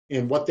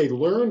 And what they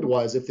learned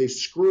was if they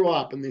screw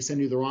up and they send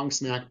you the wrong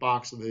snack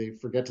box, or they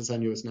forget to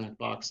send you a snack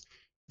box,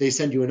 they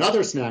send you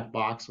another snack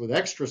box with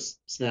extra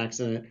snacks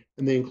in it,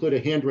 and they include a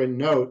handwritten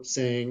note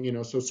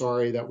saying, so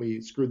sorry that we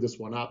screwed this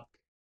one up.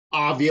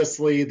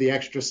 Obviously, the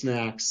extra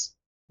snacks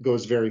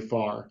goes very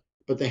far,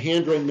 but the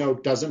handwritten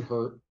note doesn't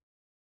hurt.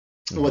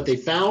 And what they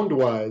found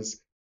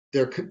was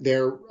their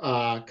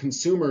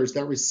consumers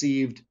that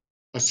received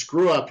a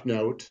screw-up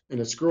note and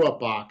a screw-up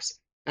box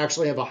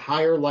actually have a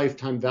higher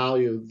lifetime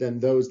value than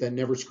those that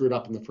never screwed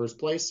up in the first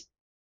place.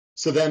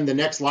 So then the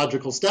next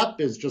logical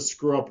step is just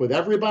screw up with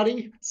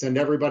everybody, send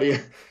everybody,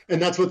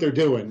 and that's what they're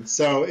doing.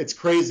 So it's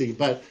crazy,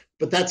 but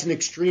that's an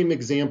extreme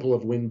example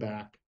of win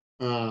back.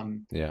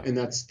 And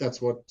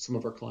that's what some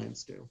of our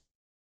clients do.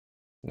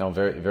 No,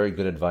 very, very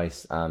good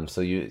advice.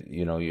 So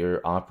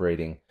you're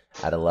operating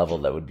at a level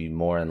that would be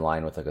more in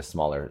line with like a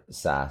smaller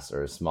SaaS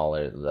or a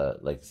smaller,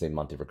 like say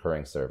monthly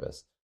recurring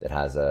service that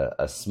has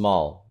a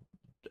small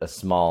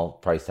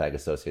price tag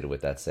associated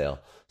with that sale.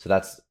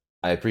 So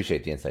I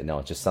appreciate the insight. No,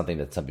 it's just something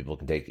that some people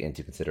can take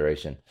into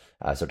consideration.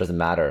 So it doesn't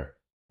matter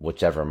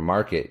whichever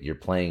market you're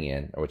playing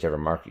in or whichever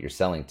market you're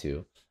selling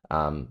to.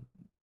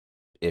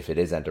 If it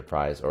is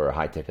enterprise or a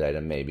high ticket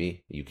item,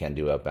 maybe you can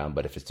do outbound.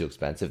 But if it's too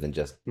expensive, then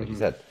just like you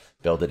said,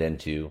 build it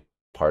into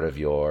part of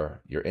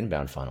your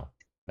inbound funnel.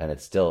 And it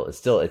still is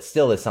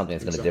something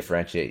that's going to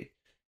differentiate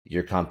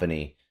your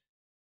company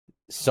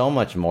so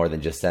much more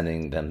than just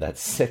sending them that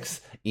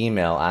 6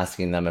 email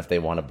asking them if they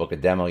want to book a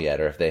demo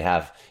yet, or if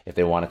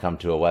they want to come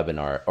to a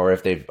webinar,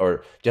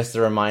 or just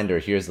a reminder,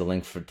 here's the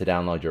link to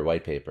download your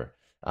white paper.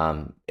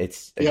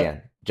 It's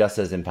again just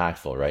as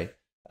impactful, right?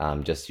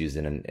 Just used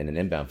in an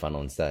inbound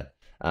funnel instead.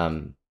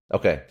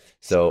 Okay,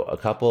 so a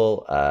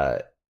couple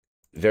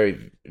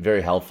very,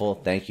 very helpful.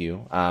 Thank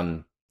you.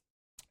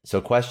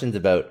 So questions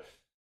about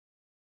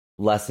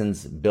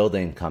lessons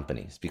building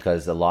companies,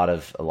 because a lot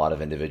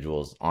of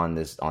individuals on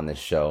this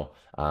show,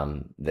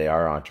 they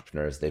are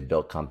entrepreneurs, they've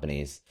built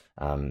companies,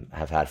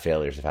 have had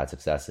failures, have had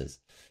successes.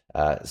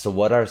 So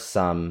what are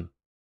some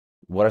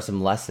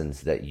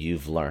lessons that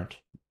you've learned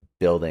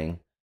building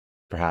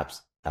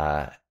perhaps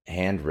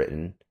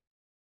Handwrytten,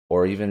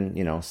 or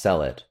even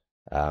Sell It?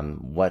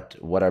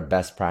 What are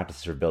best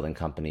practices for building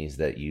companies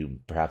that you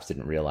perhaps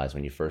didn't realize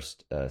when you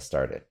first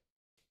started?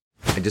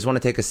 I just want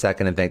to take a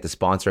second and thank the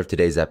sponsor of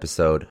today's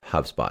episode,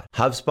 HubSpot.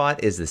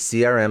 HubSpot is the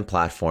CRM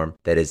platform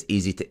that is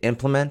easy to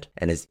implement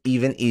and is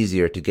even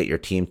easier to get your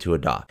team to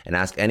adopt. And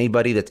ask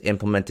anybody that's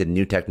implemented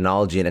new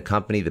technology in a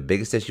company, the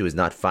biggest issue is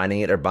not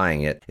finding it or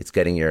buying it. It's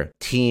getting your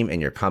team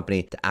and your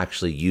company to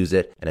actually use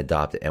it and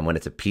adopt it. And when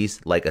it's a piece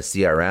like a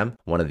CRM,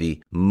 one of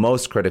the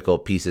most critical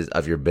pieces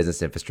of your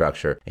business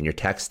infrastructure and your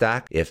tech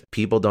stack, if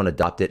people don't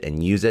adopt it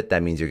and use it,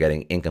 that means you're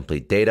getting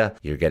incomplete data,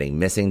 you're getting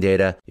missing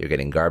data, you're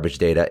getting garbage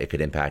data. It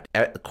could impact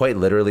quite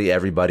literally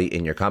everybody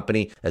in your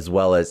company, as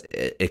well as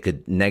it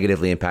could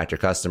negatively impact your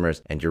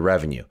customers and your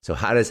revenue. So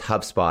how does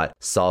HubSpot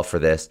solve for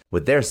this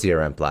with their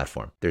CRM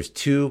platform? There's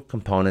 2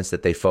 components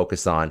that they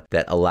focus on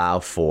that allow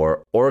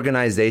for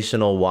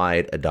organizational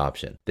wide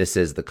adoption. This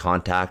is the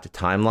contact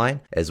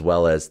timeline as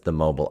well as the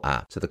mobile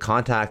app. So the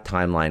contact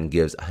timeline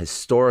gives a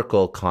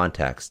historical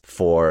context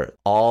for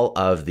all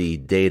of the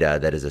data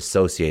that is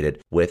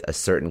associated with a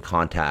certain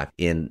contact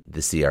in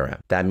the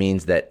CRM. That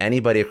means that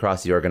anybody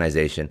across the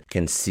organization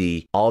can see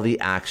all the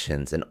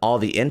actions and all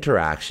the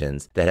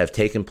interactions that have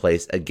taken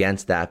place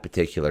against that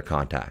particular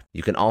contact.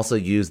 You can also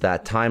use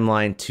that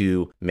timeline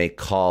to make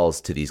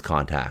calls to these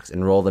contacts,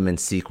 enroll them in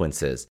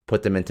sequences,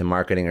 put them into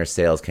marketing or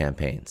sales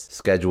campaigns,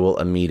 schedule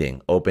a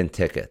meeting, open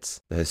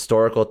tickets. The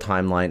historical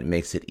timeline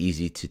makes it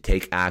easy to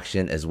take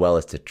action as well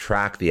as to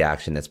track the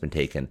action that's been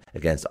taken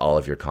against all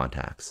of your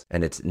contacts.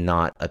 And it's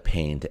not a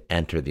pain to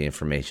enter the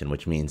information,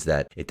 which means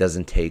that it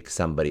doesn't take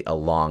somebody a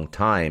long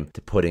time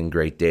to put in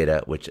great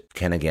data, which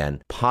can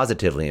again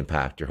positively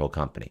impact your whole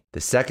company. The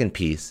second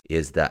piece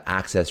is the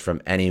access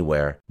from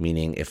anywhere,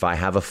 meaning if I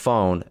have a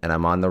phone and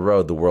I'm on the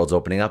road, the world's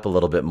opening up a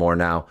little bit more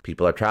now,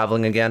 people are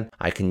traveling again,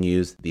 I can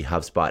use the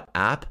HubSpot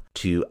app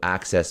to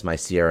access my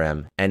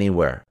CRM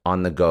anywhere,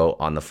 on the go,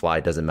 on the fly,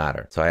 doesn't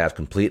matter. So I have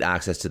complete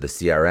access to the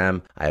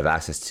CRM. I have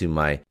access to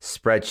my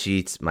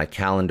spreadsheets, my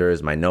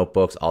calendars, my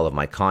notebooks, all of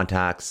my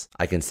contacts.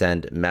 I can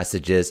send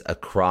messages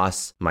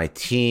across my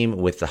team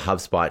with the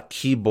HubSpot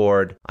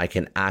keyboard. I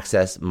can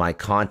access my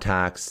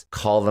contacts,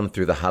 call them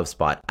through the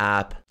HubSpot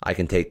app. I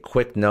can take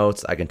quick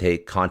notes. I can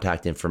take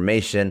contact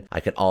information. I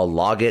can all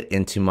log it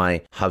into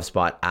my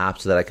HubSpot app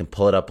so that I can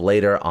pull it up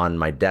later on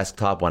my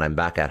desktop when I'm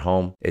back at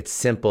home. It's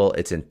simple.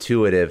 It's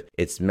intuitive.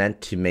 It's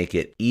meant to make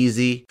it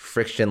easy,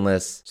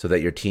 frictionless, so that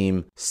your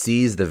team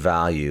sees the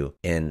value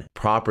in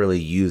properly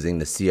using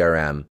the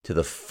CRM to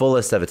the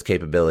fullest of its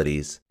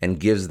capabilities and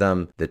gives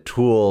them the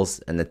tools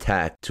and the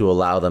tech to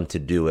allow them to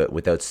do it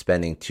without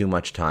spending too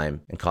much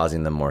time and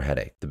causing them more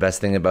headache. The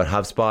best thing about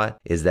HubSpot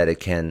is that it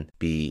can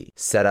be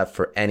set up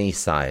for any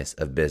size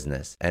of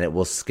business and it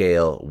will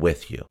scale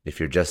with you. If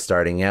you're just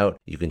starting out,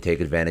 you can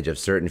take advantage of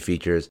certain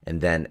features,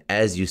 and then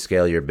as you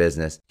scale your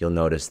business, you'll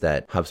notice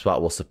that HubSpot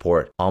will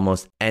support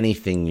almost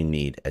anything you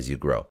need as you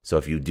grow. So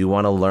if you do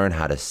want to learn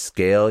how to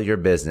scale your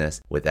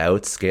business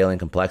without scaling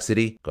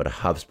complexity, go to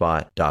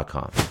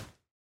HubSpot.com.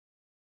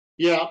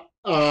 Yeah.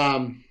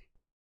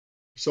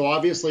 So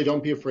obviously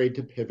don't be afraid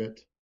to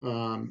pivot.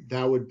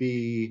 That would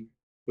be,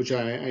 which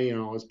I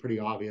is pretty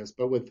obvious,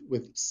 but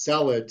with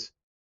Sell It,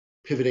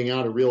 pivoting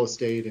out of real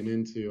estate and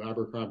into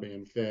Abercrombie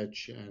and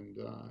Fitch and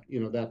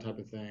that type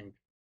of thing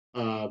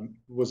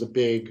was a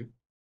big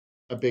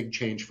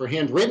change. For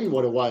Handwrytten,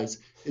 what it was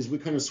is we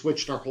kind of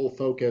switched our whole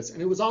focus,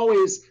 and it was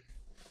always,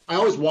 I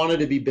always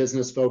wanted to be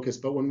business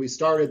focused, but when we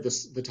started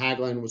this, the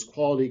tagline was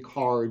quality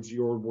cards,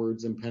 your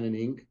words, and pen and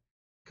ink,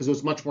 because it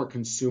was much more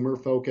consumer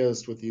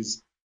focused with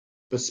these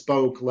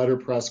bespoke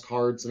letterpress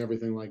cards and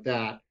everything like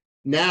that.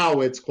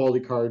 Now it's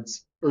quality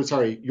cards,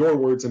 your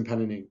words and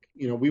pen and ink.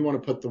 We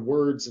want to put the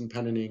words and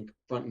pen and ink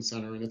front and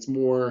center, and it's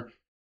more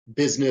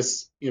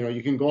business.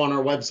 You can go on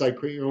our website,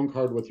 create your own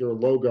card with your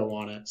logo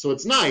on it. So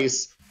it's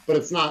nice, but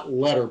it's not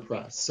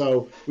letterpress.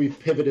 So we've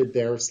pivoted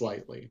there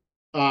slightly.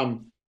 A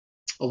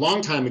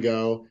long time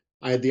ago,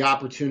 I had the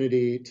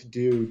opportunity to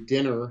do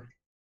dinner.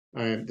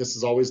 This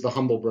is always the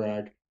humble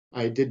brag.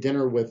 I did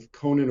dinner with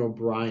Conan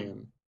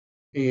O'Brien.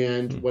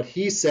 And what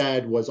he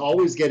said was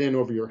always get in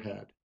over your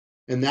head.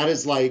 And that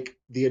is like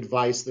the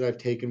advice that I've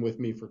taken with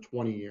me for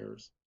 20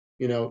 years.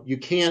 You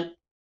can't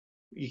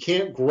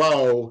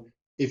grow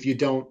if you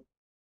don't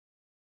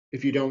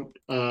if you don't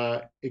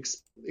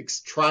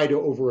try to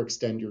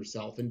overextend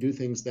yourself and do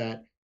things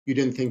that you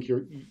didn't think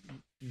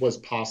was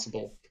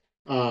possible.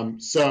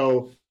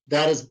 So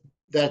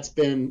that's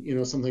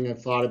been something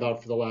I've thought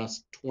about for the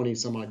last 20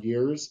 some odd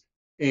years,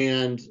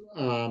 and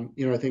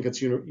I think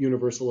it's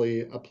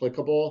universally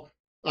applicable.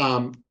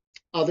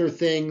 Other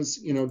things,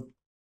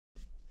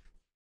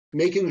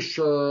 making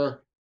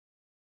sure,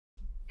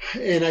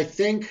 and I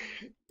think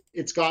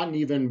it's gotten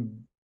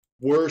even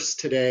worse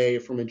today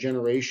from a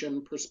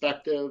generation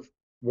perspective.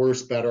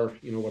 Worse, better,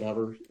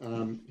 whatever,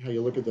 how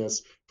you look at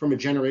this. From a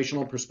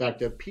generational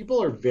perspective,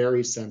 people are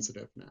very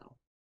sensitive now.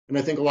 And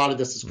I think a lot of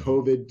this is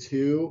COVID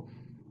too,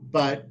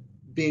 but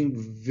being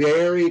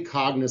very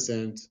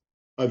cognizant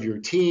of your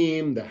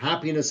team, the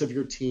happiness of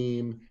your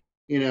team.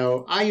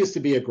 I used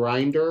to be a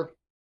grinder,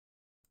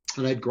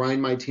 and I'd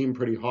grind my team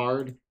pretty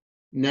hard.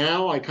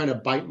 Now I kind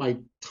of bite my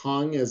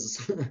tongue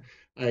as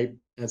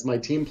as my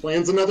team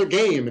plans another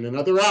game and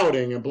another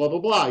outing and blah, blah,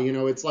 blah.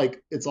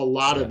 It's a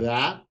lot of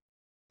that.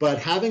 But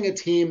having a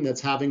team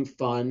that's having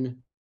fun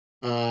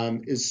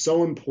is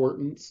so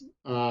important,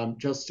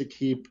 just to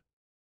keep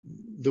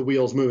the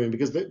wheels moving,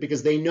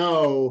 because they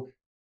know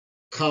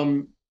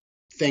come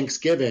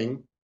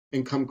Thanksgiving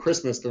and come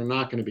Christmas, they're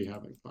not going to be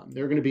having fun.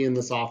 They're going to be in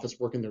this office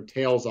working their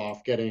tails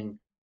off, getting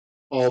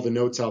all the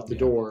notes out the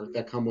door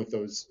that come with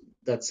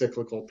that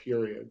cyclical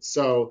period.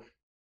 So,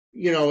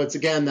 it's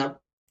again that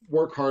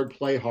work hard,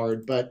 play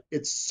hard, but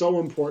it's so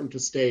important to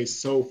stay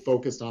so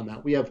focused on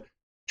that. We have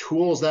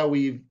tools that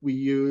we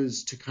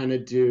use to kind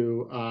of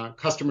do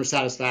customer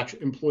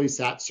satisfaction, employee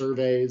sat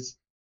surveys,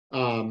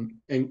 and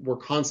we're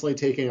constantly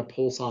taking a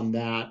pulse on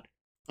that.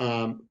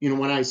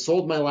 When I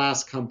sold my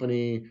last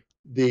company,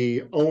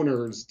 the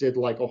owners did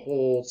like a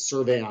whole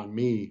survey on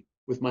me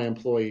with my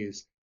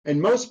employees,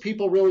 and most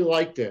people really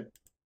liked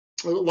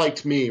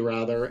me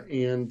rather,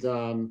 and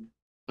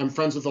I'm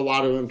friends with a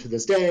lot of them to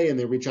this day, and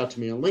they reach out to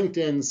me on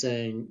LinkedIn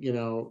saying,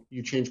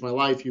 you changed my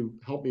life, you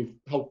help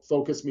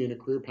focus me in a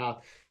career path.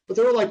 But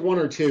there were like one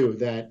or two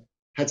that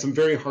had some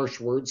very harsh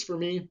words for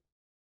me,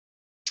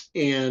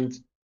 and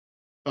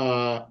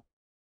that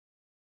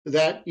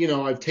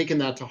I've taken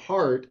that to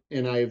heart,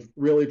 and I've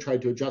really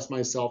tried to adjust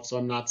myself so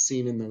I'm not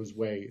seen in those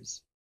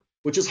ways,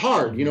 which is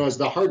hard. As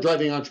the hard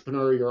driving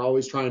entrepreneur, you're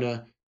always trying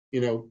to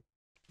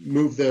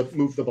move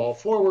the ball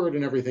forward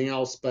and everything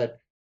else. But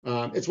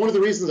it's one of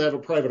the reasons I have a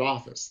private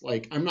office.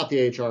 Like, I'm not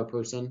the HR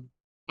person.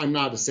 I'm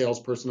not a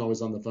salesperson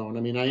always on the phone.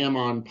 I mean, I am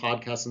on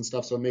podcasts and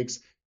stuff, so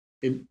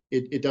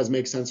it does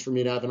make sense for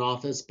me to have an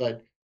office.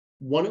 But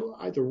one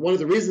of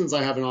the reasons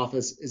I have an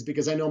office is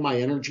because I know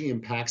my energy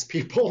impacts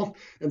people,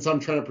 and so I'm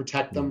trying to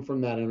protect them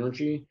from that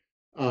energy.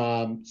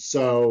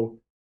 So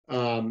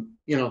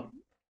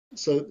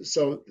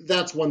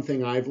that's one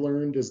thing I've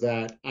learned, is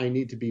that I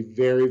need to be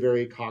very,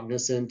 very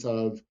cognizant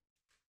of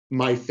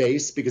my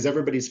face, because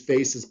everybody's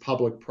face is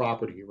public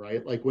property,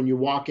 right? Like, when you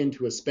walk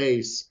into a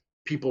space,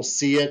 people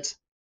see it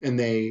and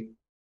they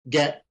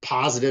get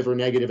positive or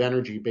negative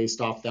energy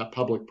based off that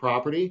public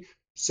property.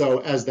 So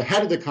as the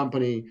head of the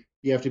company,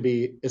 you have to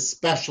be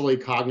especially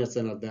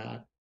cognizant of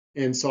that.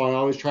 And so I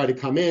always try to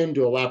come in,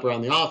 do a lap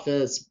around the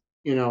office,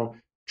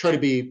 try to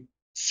be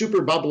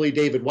super bubbly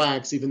David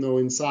Wachs, even though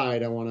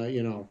inside I want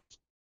to,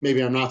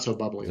 maybe I'm not so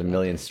bubbly. There's a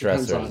million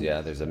stressors.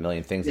 Yeah. There's a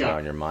million things that are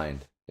on your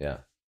mind. Yeah.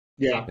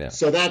 Yeah.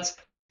 So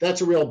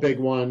that's a real big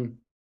one.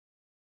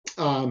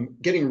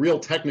 Getting real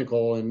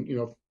technical, and,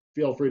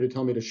 feel free to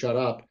tell me to shut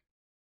up.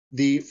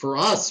 For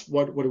us,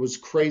 what it was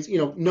crazy,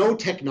 no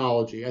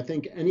technology. I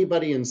think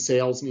anybody in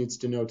sales needs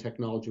to know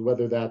technology,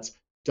 whether that's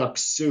Duck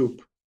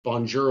Soup,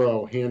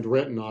 Bonjoro,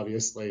 Handwrytten,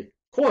 obviously.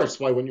 Of course,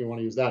 why wouldn't you want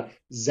to use that?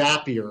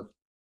 Zapier,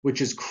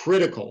 which is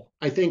critical.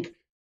 I think,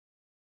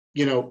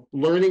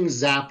 learning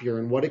Zapier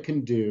and what it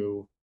can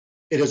do,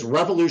 it has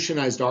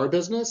revolutionized our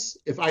business.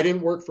 If I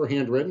didn't work for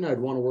Handwrytten, I'd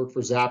want to work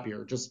for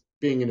Zapier, just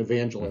being an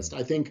evangelist.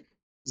 I think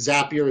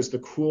Zapier is the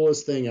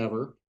coolest thing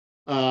ever.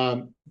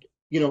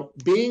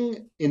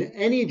 Being in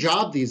any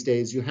job these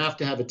days, you have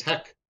to have a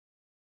tech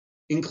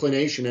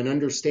inclination and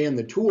understand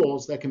the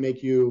tools that can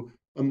make you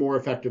a more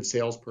effective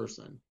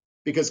salesperson.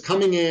 Because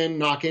coming in,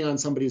 knocking on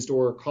somebody's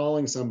door,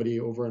 calling somebody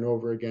over and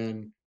over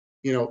again,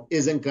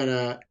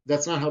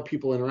 that's not how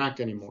people interact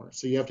anymore.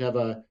 So you have to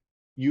have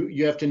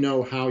you have to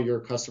know how your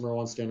customer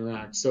wants to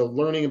interact. So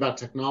learning about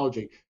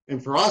technology.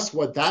 And for us,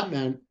 what that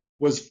meant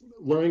was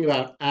learning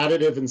about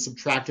additive and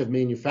subtractive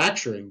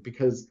manufacturing,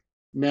 because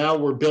now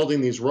we're building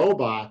these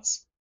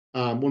robots.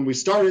 When we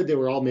started, they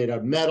were all made out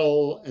of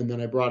metal, and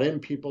then I brought in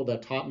people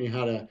that taught me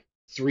how to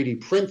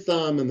 3D print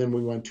them, and then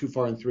we went too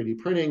far in 3D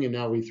printing, and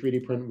now we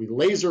 3D print, we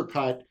laser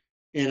cut.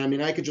 And I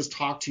mean, I could just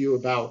talk to you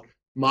about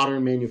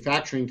modern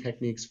manufacturing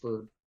techniques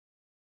for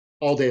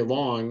all day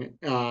long,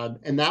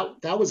 and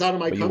that was out of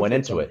my comfort zone. You went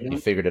into it. You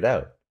figured it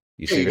out.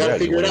 You figured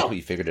it out.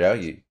 You figured it out.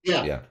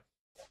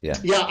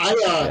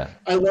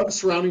 I love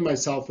surrounding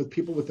myself with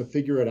people with the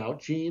figure it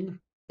out gene,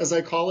 as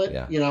I call it.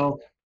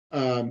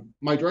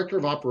 My director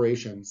of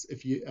operations,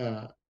 if you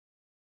at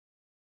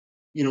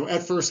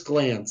first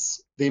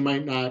glance, you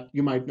might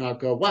not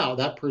go, wow,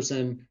 that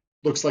person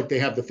looks like they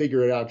have the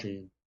figure it out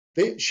gene.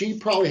 She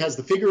probably has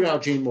the figure it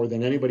out gene more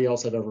than anybody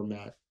else I've ever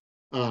met.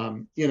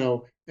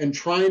 And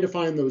trying to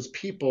find those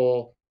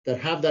people that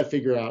have that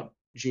figure out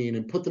gene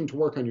and put them to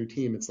work on your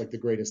team, it's like the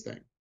greatest thing.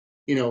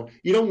 You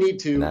don't need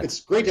to,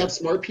 it's great to have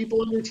smart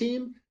people on your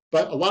team,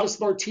 but a lot of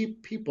smart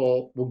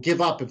people will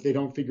give up if they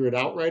don't figure it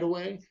out right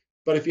away.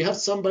 But if you have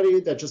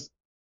somebody that just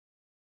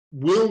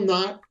will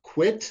not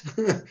quit,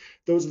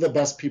 those are the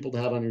best people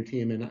to have on your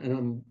team. And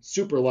I'm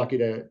super lucky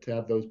to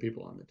have those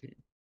people on the team.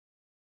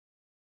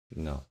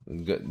 No,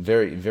 good,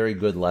 very, very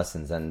good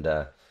lessons. And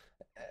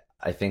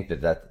I think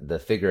that the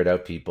figure it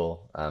out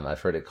people, I've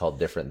heard it called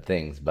different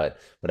things, but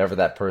whatever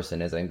that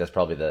person is, I think that's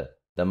probably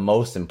the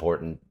most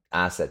important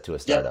asset to a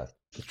startup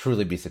to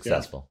truly be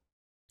successful.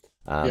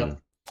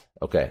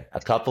 Okay, a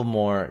couple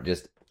more,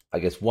 just I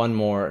guess one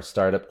more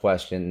startup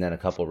question, and then a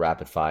couple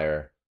rapid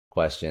fire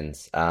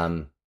questions.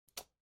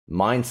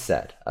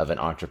 Mindset of an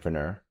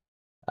entrepreneur.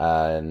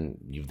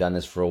 You've done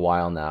this for a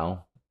while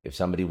now. If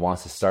somebody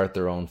wants to start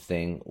their own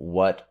thing,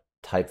 what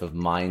type of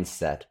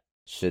mindset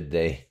should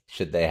they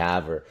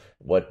have, or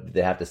what do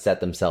they have to set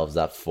themselves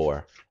up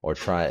for, or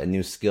try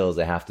new skills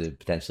they have to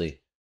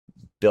potentially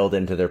build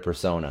into their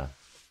persona?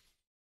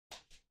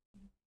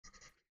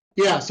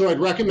 Yeah, so I'd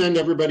recommend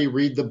everybody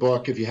read the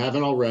book if you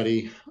haven't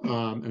already.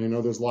 And I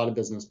know there's a lot of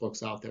business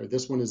books out there.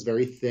 This one is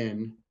very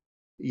thin,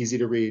 easy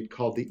to read,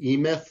 called The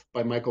E-Myth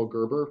by Michael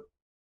Gerber.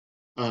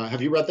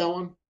 Have you read that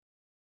one?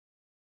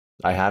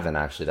 I haven't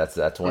actually. That's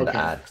one to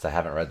add, because I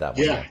haven't read that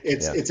one yet.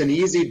 It's an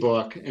easy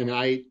book, and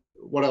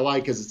what I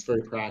like is it's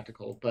very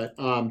practical. But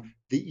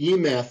the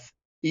E-Myth,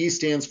 E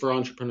stands for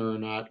entrepreneur,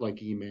 not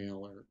like email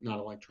or not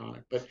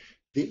electronic. But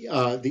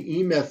the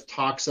E-Myth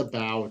talks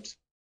about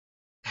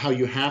how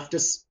you have to,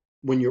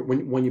 when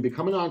you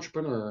become an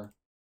entrepreneur,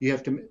 you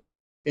have to.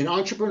 An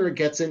entrepreneur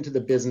gets into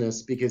the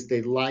business because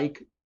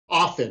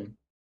often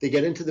they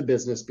get into the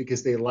business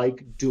because they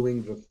like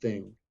doing the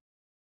thing.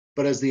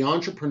 But as the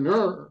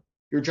entrepreneur,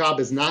 your job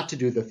is not to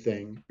do the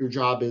thing. Your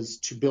job is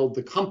to build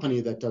the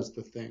company that does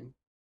the thing.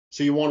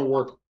 So you want to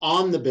work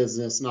on the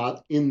business,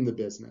 not in the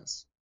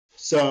business.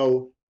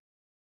 So,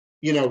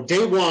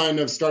 day one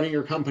of starting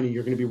your company,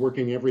 you're going to be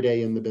working every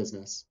day in the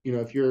business.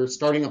 If you're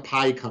starting a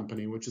pie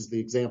company, which is the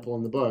example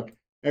in the book,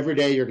 every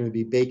day you're going to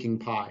be baking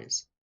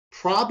pies.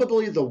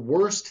 Probably the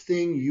worst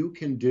thing you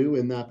can do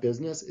in that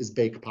business is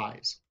bake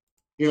pies.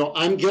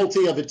 I'm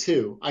guilty of it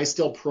too. I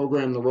still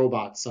program the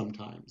robots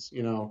sometimes.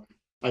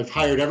 I've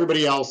hired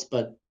everybody else,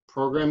 but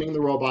programming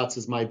the robots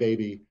is my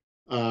baby.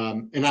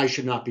 And I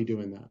should not be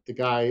doing that.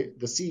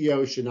 The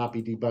CEO should not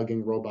be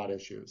debugging robot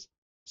issues.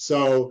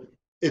 So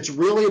it's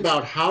really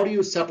about, how do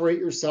you separate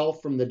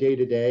yourself from the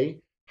day-to-day?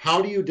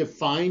 How do you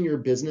define your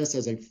business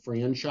as a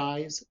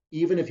franchise,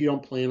 even if you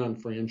don't plan on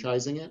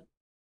franchising it?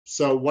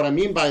 So what I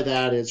mean by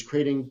that is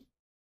creating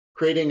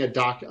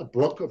a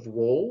book of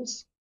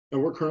roles.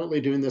 And we're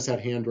currently doing this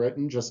at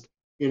Handwrytten. Just,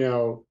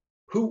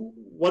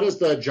 what is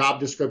the job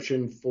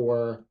description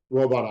for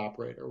robot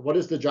operator? What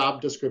is the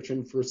job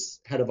description for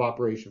head of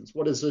operations?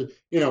 What is it,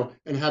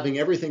 and having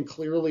everything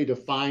clearly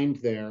defined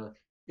there.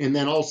 And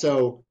then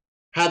also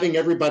having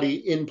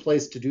everybody in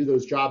place to do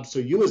those jobs. So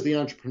you as the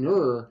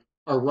entrepreneur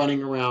are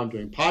running around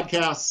doing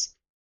podcasts,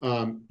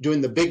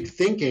 doing the big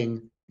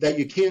thinking that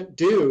you can't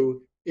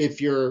do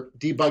if you're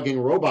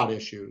debugging robot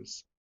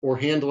issues or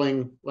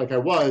handling, like I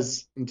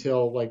was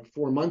until like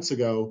 4 months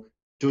ago,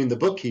 doing the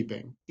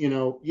bookkeeping.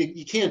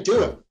 You can't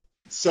do it.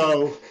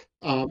 So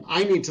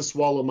I need to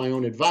swallow my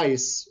own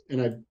advice.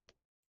 And I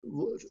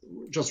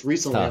just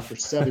recently, after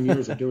 7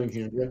 years of doing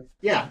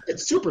Handwrytten,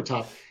 it's super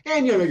tough.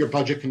 And, you're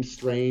budget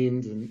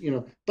constrained,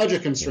 and,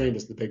 budget constrained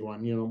is the big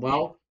one.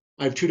 Well,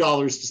 I have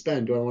 $2 to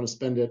spend. Do I want to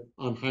spend it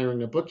on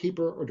hiring a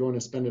bookkeeper, or do I want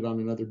to spend it on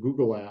another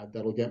Google ad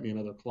that'll get me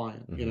another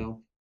client,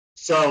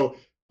 So,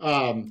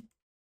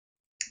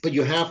 but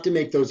you have to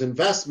make those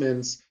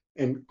investments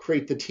and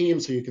create the team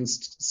so you can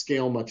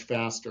scale much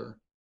faster.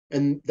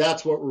 And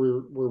that's what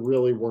we're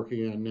really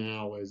working on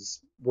now, is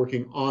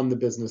working on the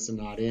business and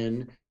not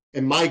in.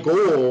 And my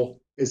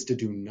goal is to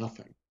do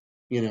nothing.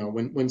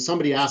 When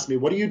somebody asks me,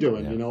 what are you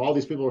doing? All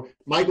these people,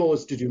 my goal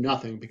is to do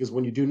nothing, because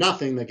when you do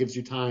nothing, that gives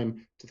you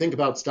time to think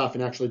about stuff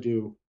and actually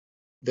do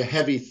the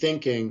heavy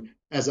thinking,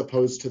 as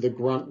opposed to the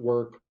grunt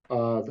work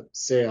of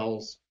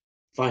sales,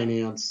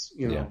 finance,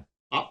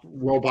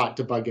 robot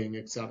debugging,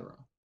 etc.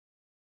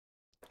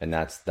 And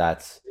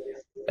that's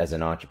as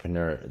an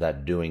entrepreneur,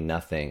 that doing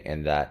nothing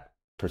and that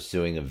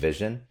pursuing a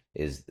vision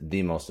is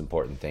the most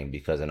important thing,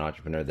 because an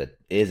entrepreneur that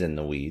is in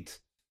the weeds,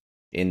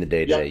 in the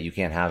day-to-day, you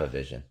can't have a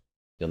vision.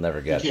 You'll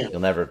never get it.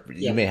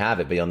 You may have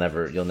it, but you'll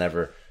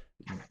never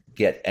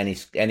get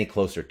any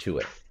closer to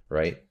it,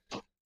 right?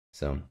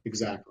 So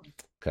exactly.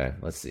 Okay,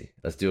 let's see.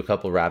 Let's do a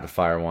couple rapid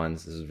fire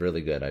ones. This is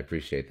really good. I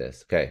appreciate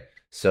this. Okay,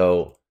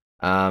 so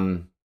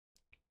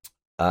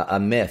a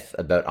myth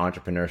about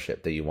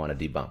entrepreneurship that you want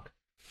to debunk.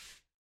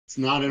 It's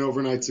not an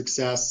overnight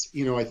success.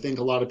 I think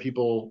a lot of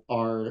people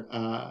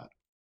are,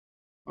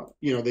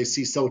 they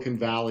see Silicon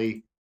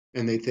Valley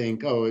and they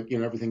think,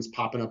 everything's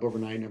popping up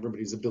overnight and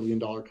everybody's $1 billion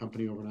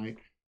company overnight.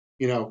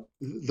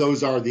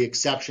 those are the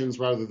exceptions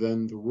rather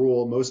than the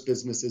rule. Most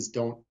businesses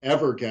don't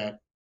ever get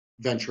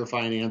venture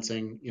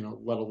financing,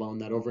 let alone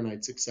that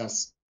overnight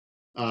success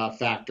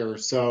factor.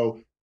 So,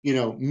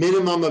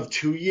 minimum of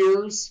 2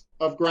 years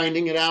of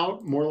grinding it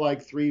out, more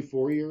like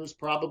 3-4 years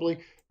probably.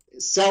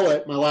 Sell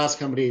It, my last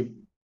company,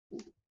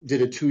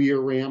 did a 2-year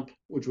ramp,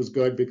 which was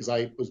good because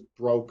I was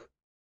broke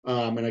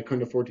and I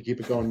couldn't afford to keep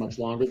it going much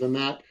longer than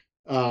that.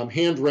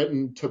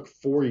 Handwrytten took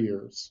 4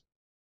 years.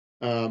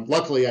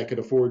 Luckily, I could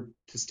afford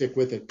to stick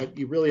with it, but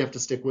you really have to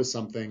stick with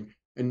something.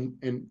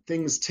 And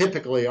things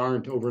typically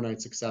aren't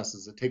overnight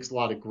successes. It takes a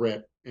lot of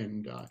grit,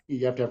 and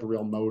you have to have a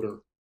real motor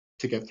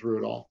to get through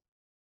it all.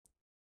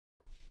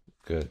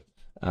 Good.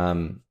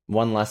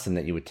 One lesson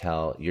that you would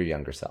tell your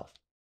younger self?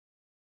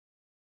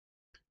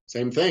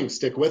 Same thing.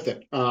 Stick with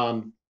it.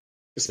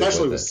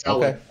 Especially with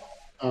Sell It.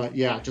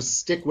 Just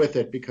stick with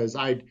it, because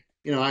I'd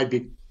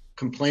be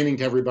complaining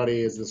to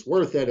everybody, is this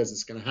worth it? Is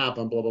this going to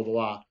happen? Blah, blah,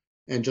 blah.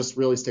 And just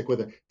really stick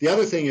with it. The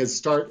other thing is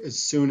start as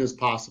soon as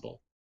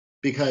possible.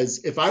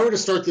 Because if I were to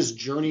start this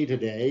journey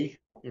today,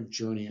 a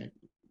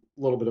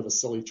little bit of a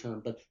silly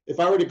term, but if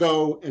I were to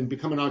go and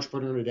become an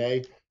entrepreneur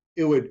today,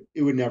 it would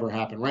never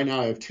happen. Right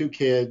now I have 2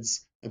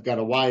 kids, I've got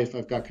a wife,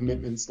 I've got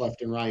commitments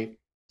left and right.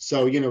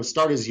 So,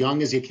 start as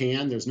young as you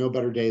can. There's no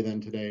better day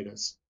than today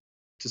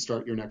to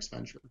start your next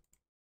venture.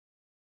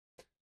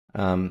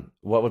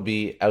 What would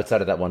be,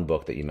 outside of that one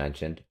book that you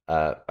mentioned,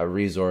 a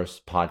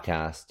resource,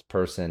 podcast,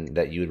 person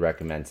that you would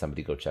recommend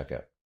somebody go check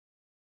out?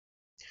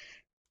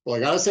 Well, I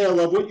gotta say, I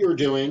love what you're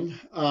doing.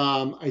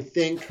 I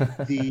think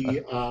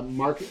the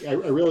market, I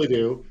really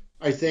do.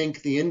 I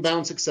think the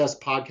Inbound Success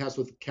podcast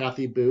with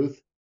Kathy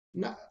Booth,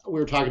 we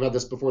were talking about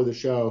this before the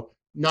show.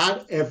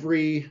 Not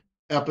every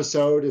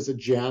episode is a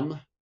gem,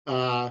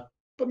 but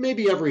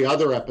maybe every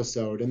other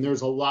episode. And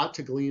there's a lot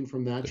to glean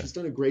from that. She's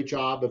done a great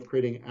job of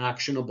creating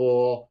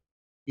actionable,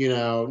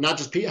 not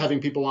just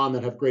having people on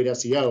that have great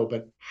SEO,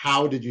 but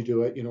how did you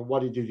do it?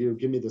 What did you do?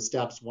 Give me the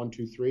steps, 1,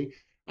 2, 3.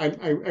 I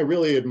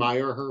really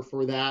admire her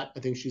for that. I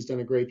think she's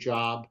done a great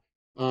job.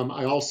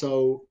 I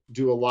also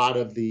do a lot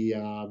of the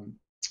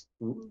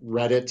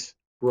Reddit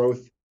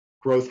growth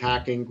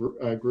hacking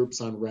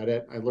groups on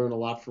Reddit. I learn a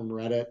lot from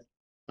Reddit.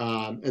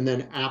 And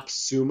then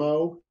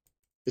AppSumo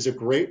is a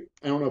great,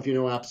 I don't know if you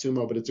know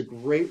AppSumo, but it's a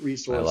great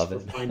resource for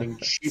finding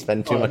cheap.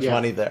 Spend too much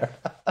money there.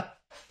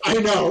 I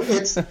know,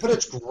 but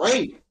it's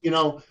great,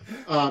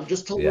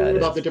 just to learn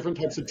about the different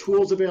types of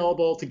tools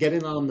available, to get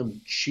in on them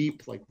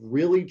cheap, like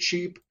really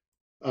cheap.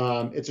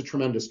 It's a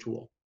tremendous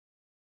tool.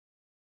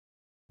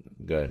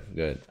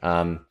 Good.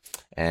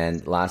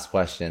 And last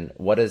question,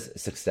 what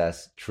does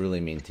success truly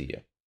mean to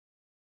you?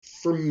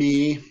 For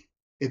me,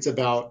 it's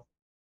about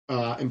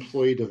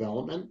employee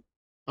development.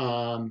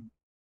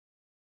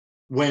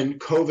 When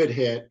COVID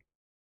hit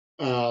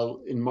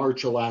in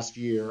March of last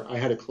year, I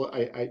had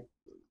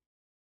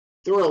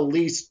there were at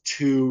least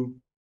 2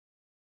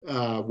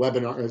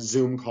 webinar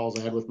Zoom calls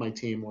I had with my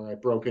team where I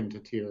broke into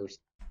tears,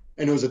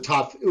 and it was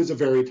a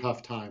very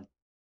tough time.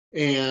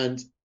 And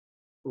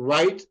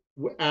right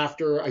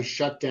after I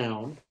shut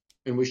down,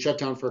 and we shut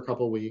down for a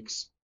couple of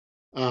weeks,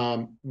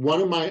 one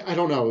of my, I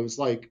don't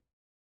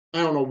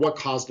know what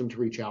caused him to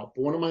reach out,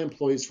 but one of my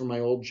employees from my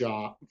old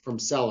job, from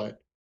Sell It,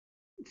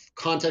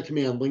 contacted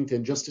me on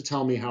LinkedIn just to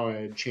tell me how I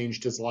had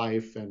changed his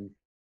life and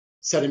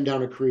set him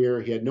down a career.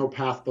 He had no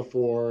path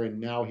before, and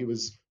now he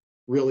was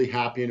really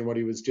happy in what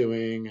he was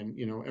doing, and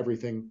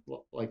everything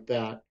like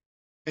that.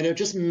 And it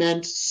just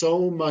meant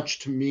so much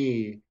to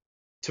me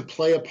to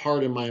play a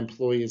part in my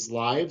employees'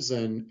 lives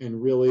and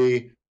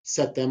really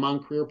set them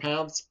on career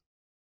paths.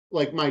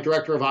 Like my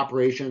director of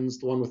operations,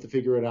 the one with the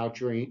figure it out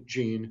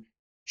gene,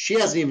 she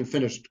hasn't even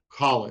finished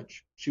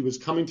college. She was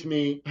coming to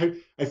me.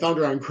 I found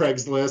her on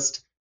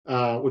Craigslist,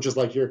 which is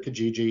like your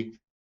Kijiji,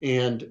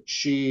 and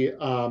she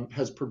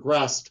has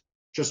progressed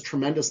just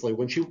tremendously.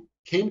 When she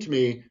came to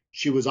me,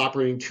 she was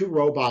operating 2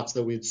 robots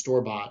that we had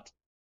store bought,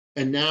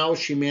 and now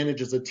she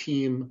manages a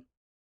team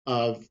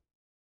of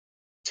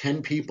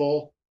 10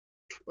 people,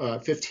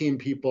 15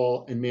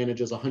 people, and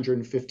manages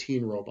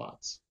 115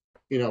 robots,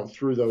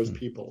 through those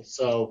people.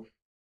 So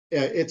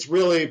it's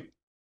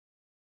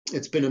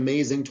been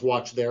amazing to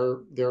watch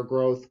their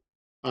growth.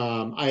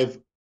 I have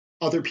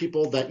other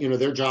people that,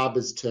 their job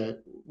is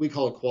we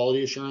call it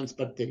quality assurance,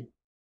 but they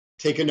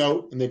take a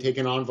note and they take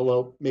an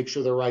envelope, make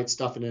sure they're right,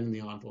 stuffing it in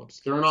the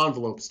envelopes. They're an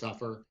envelope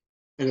stuffer,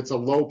 and it's a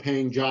low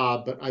paying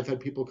job, but I've had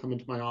people come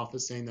into my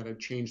office saying that I've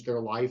changed their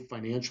life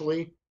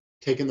financially,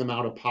 taken them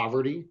out of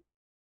poverty.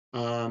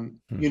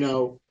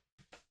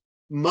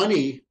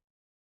 Money,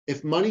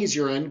 if money's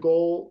your end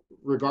goal,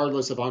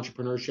 regardless of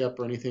entrepreneurship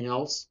or anything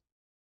else,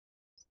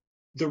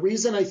 the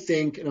reason I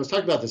think, and I was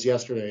talking about this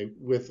yesterday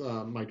with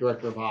my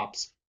director of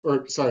ops,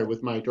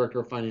 with my director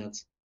of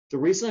finance, the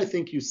reason I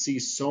think you see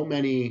so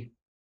many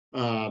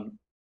drug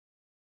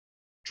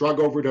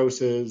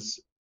overdoses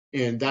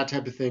and that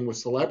type of thing with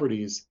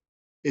celebrities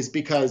is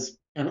because,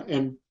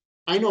 and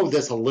I know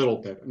this a little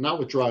bit, not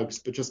with drugs,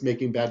 but just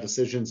making bad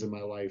decisions in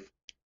my life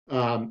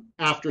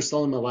after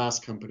selling my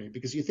last company,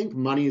 because you think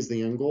money is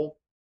the end goal.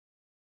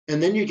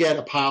 And then you get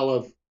a pile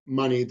of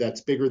money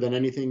that's bigger than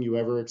anything you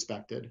ever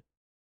expected.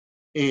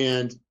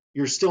 And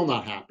you're still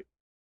not happy,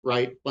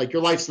 right? Like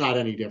your life's not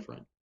any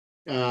different.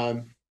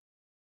 And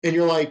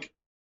you're like,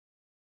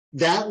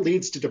 that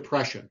leads to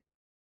depression.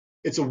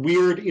 It's a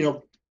weird,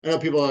 I know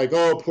people are like,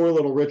 oh, poor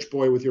little rich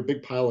boy with your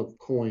big pile of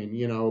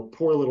coin,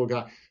 poor little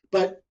guy.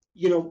 But,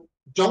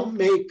 don't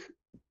make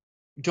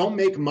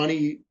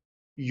money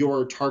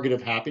your target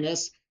of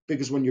happiness,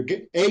 because when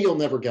you'll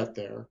never get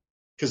there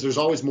because there's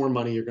always more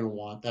money you're going to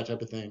want, that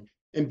type of thing.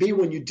 And B,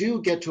 when you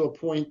do get to a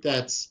point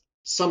that's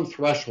some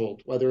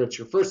threshold, whether it's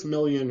your first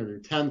million or your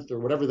 10th or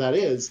whatever that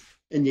is,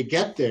 and you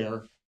get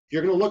there,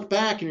 you're going to look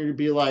back and you're going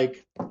to be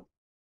like,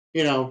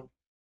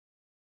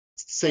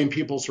 same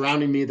people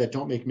surrounding me that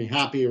don't make me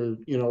happy, or,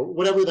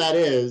 whatever that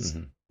is,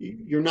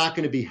 you're not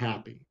going to be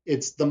happy.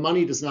 It's the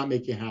money does not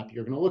make you happy.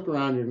 You're going to look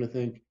around, you're going to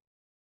think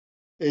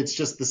it's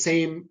just the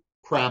same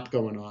crap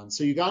going on.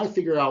 So you got to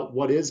figure out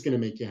what is going to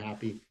make you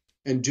happy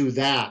and do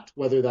that,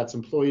 whether that's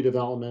employee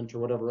development or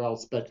whatever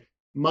else. But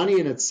money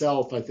in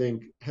itself, I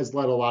think, has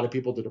led a lot of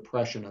people to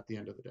depression at the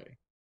end of the day.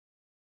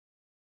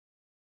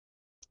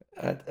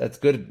 That's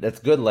good. That's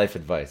good life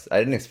advice. I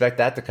didn't expect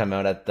that to come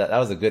out. That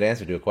was a good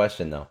answer to a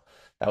question, though.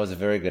 That was a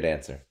very good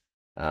answer.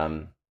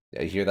 I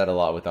hear that a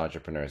lot with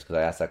entrepreneurs because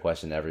I ask that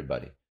question to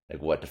everybody,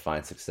 like what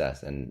defines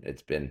success, and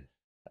it's been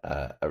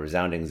a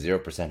resounding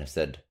 0% have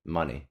said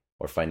money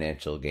or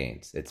financial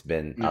gains. It's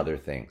been other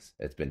things.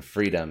 It's been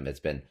freedom. It's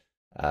been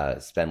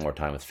spend more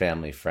time with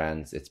family,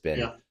 friends. It's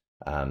been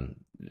I've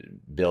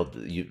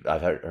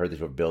heard this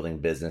about building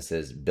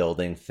businesses,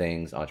 building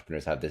things.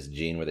 Entrepreneurs have this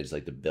gene where they just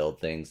like to build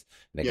things,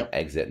 and they can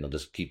exit, and they'll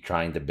just keep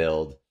trying to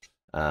build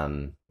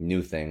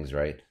new things,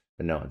 right?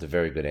 But no, it's a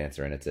very good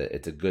answer, and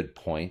it's a good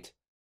point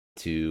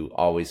to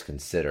always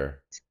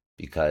consider,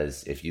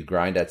 because if you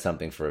grind at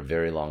something for a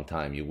very long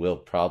time, you will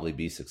probably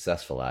be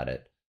successful at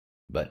it,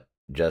 but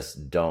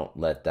just don't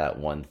let that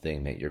one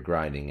thing that you're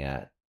grinding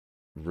at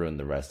ruin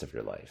the rest of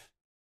your life,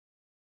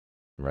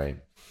 right?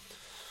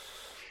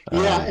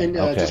 Yeah, and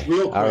okay. Just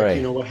real quick,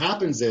 right. What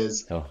happens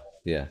is, can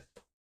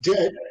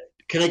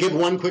I give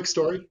one quick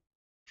story?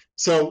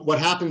 So what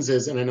happens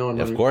is, and I know I'm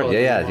of course,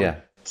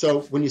 yeah.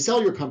 So when you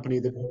sell your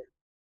company,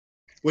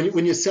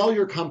 when you sell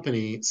your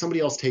company, somebody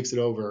else takes it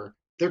over.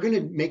 They're going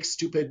to make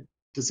stupid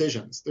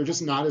decisions. They're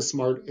just not as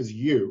smart as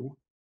you,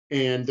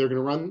 and they're going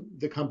to run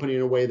the company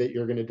in a way that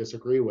you're going to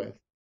disagree with.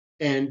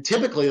 And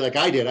typically, like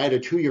I did, I had a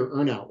 2-year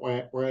earnout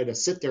where I had to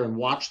sit there and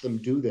watch them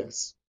do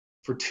this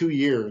for 2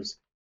 years.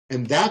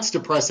 And that's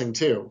depressing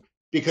too,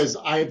 because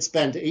I had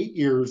spent 8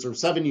 years or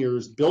 7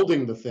 years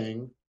building the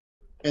thing.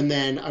 And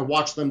then I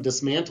watched them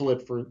dismantle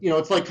it for,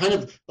 it's like kind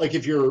of like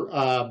if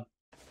you're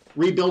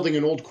rebuilding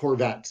an old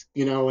Corvette,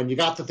 and you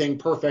got the thing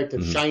perfect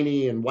and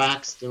shiny and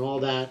waxed and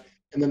all that.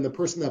 And then the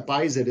person that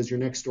buys it is your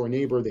next door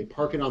neighbor. They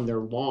park it on their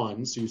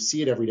lawn, so you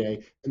see it every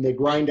day, and they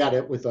grind at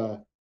it with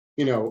a,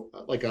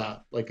 like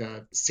a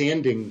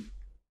sanding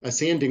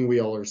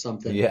wheel or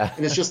something. Yeah.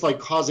 And it's just like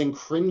causing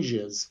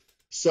cringes.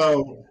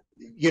 So,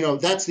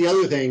 that's the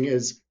other thing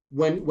is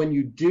when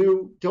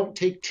you don't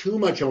take too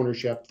much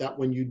ownership, that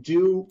when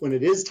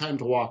it is time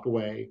to walk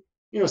away,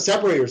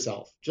 separate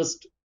yourself.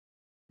 Just,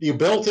 you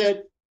built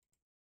it.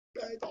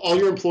 All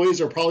your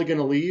employees are probably going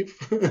to leave.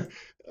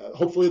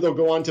 Hopefully they'll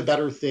go on to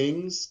better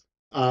things.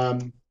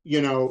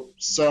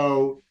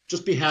 So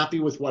just be happy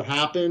with what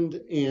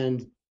happened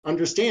and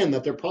understand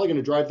that they're probably going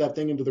to drive that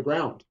thing into the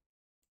ground.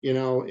 It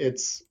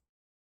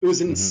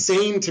was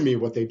insane to me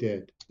what they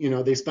did.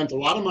 They spent a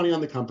lot of money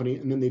on the company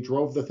and then they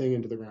drove the thing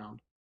into the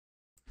ground.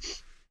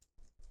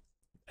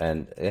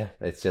 And yeah,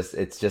 it's just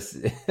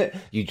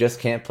you just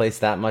can't place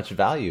that much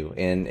value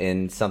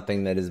in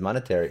something that is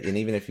monetary. And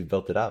even if you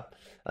built it up,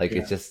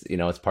 it's just,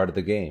 it's part of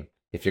the game.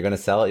 If you're going to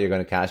sell it, you're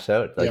going to cash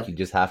out. You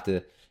just have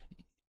to,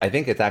 I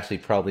think it's actually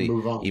probably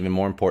even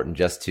more important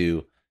just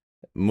to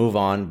move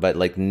on, but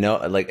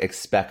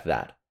expect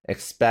that.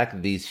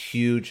 Expect these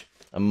huge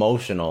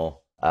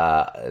emotional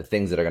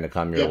things that are going to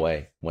come your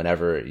way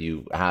whenever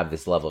you have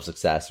this level of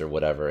success or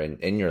whatever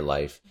in your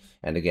life.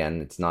 And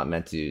again, it's not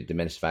meant to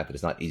diminish the fact that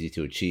it's not easy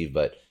to achieve,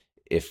 but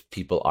if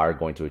people are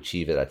going to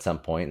achieve it at some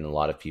point, and a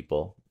lot of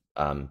people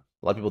don't,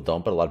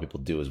 but a lot of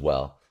people do as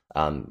well,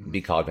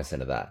 be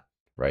cognizant of that,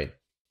 right?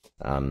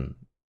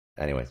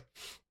 Anyways,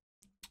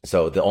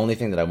 so the only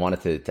thing that I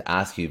wanted to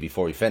ask you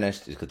before we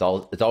finished is,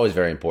 because it's always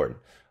very important,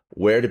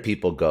 where do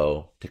people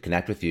go to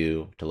connect with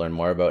you, to learn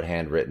more about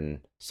Handwrytten,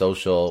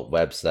 social,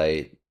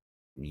 website,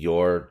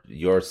 your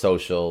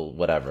social,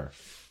 whatever?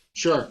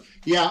 Sure.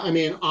 Yeah. I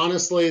mean,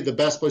 honestly, the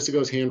best place to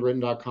go is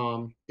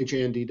handwrytten.com,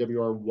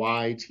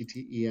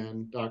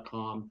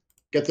 handwrytten.com.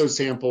 Get those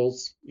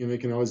samples. You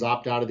can always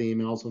opt out of the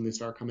emails when they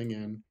start coming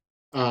in.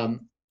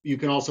 You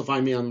can also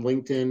find me on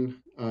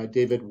LinkedIn,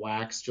 David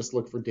Wachs. Just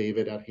look for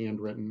David at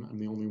Handwrytten. I'm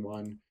the only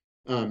one.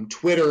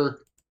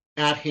 Twitter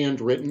at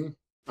Handwrytten.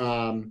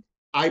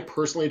 I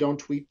personally don't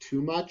tweet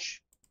too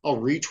much. I'll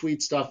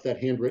retweet stuff that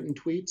Handwrytten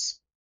tweets,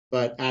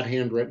 but at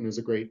Handwrytten is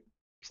a great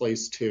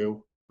place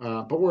too.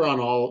 But we're on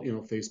all,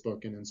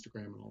 Facebook and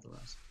Instagram and all the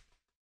rest.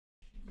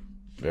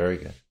 Very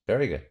good.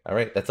 Very good. All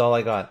right. That's all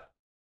I got.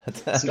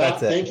 Scott,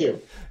 That's it. Thank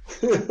you.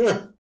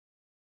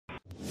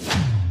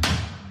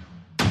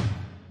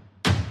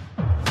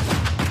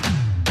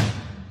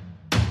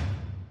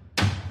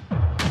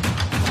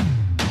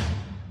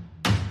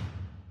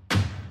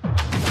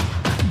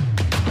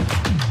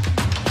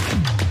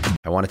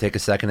 I want to take a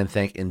second and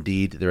thank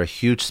Indeed. They're a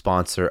huge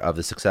sponsor of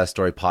the Success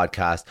Story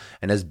podcast.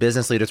 And as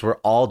business leaders, we're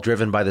all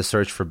driven by the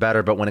search for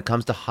better. But when it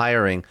comes to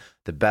hiring,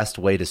 the best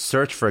way to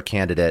search for a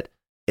candidate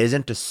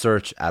isn't to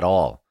search at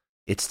all.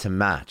 It's to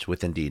match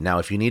with Indeed. Now,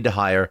 if you need to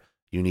hire,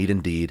 you need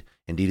Indeed.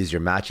 Indeed is your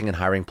matching and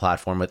hiring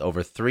platform with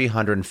over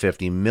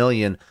 350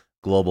 million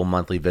global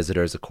monthly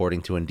visitors,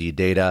 according to Indeed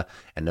data,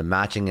 and a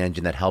matching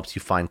engine that helps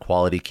you find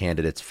quality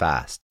candidates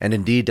fast. And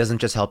Indeed doesn't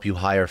just help you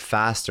hire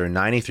faster.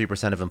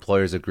 93% of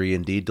employers agree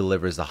Indeed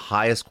delivers the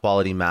highest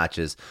quality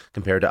matches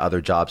compared to other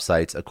job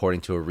sites,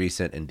 according to a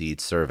recent Indeed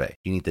survey.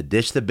 You need to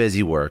ditch the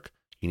busy work.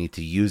 You need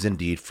to use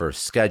Indeed for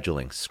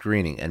scheduling,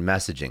 screening, and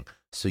messaging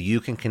so you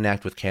can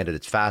connect with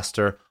candidates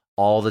faster.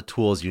 All the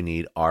tools you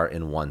need are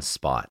in one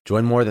spot.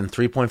 Join more than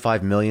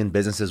 3.5 million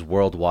businesses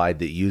worldwide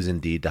that use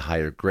Indeed to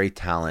hire great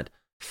talent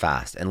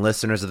fast. And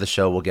listeners of the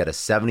show will get a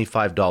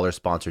 $75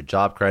 sponsored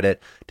job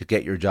credit to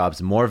get your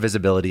jobs more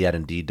visibility at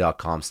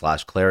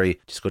Indeed.com/Clary.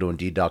 Just go to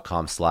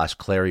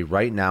Indeed.com/Clary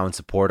right now and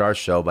support our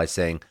show by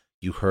saying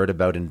you heard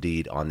about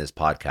Indeed on this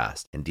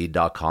podcast.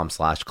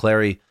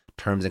 Indeed.com/Clary.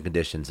 Terms and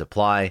conditions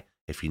apply.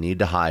 If you need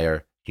to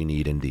hire, you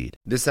need Indeed.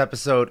 This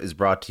episode is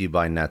brought to you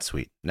by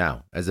NetSuite.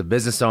 Now, as a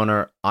business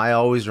owner, I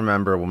always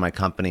remember when my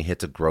company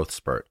hits a growth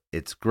spurt.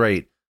 It's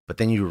great, but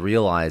then you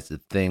realize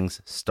that things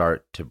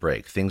start to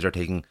break. Things are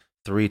taking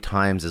 3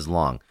 times as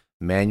long.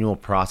 Manual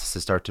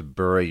processes start to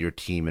bury your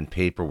team in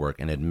paperwork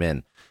and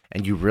admin,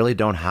 and you really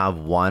don't have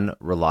one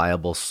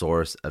reliable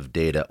source of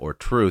data or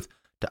truth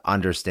to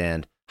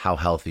understand how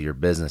healthy your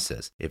business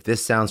is. If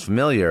this sounds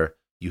familiar,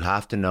 you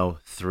have to know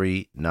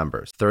 3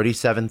 numbers.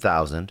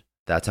 37,000,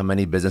 that's how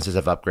many businesses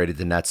have upgraded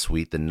to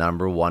NetSuite, the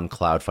 #1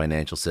 cloud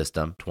financial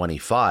system.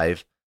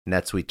 25,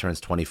 NetSuite turns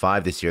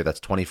 25 this year. That's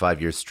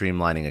 25 years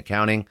streamlining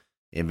accounting,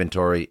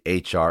 inventory,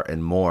 HR,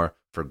 and more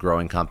for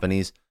growing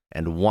companies.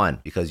 And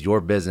 1, because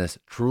your business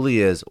truly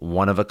is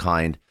one of a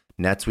kind,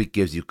 NetSuite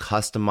gives you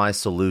customized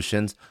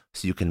solutions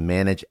so you can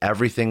manage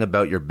everything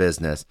about your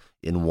business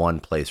in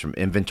one place, from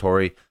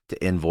inventory to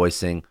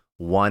invoicing,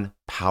 one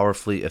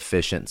powerfully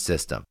efficient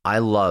system. I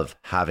love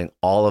having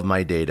all of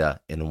my data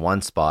in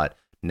one spot.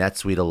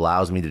 NetSuite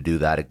allows me to do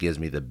that. It gives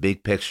me the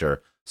big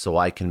picture so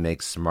I can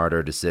make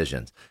smarter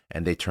decisions.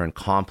 And they turn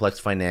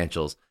complex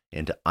financials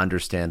into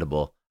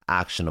understandable,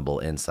 actionable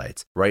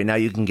insights. Right now,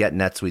 you can get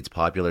NetSuite's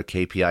popular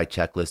KPI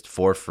checklist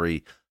for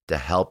free to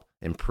help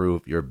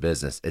improve your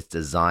business. It's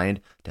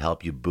designed to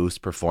help you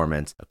boost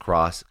performance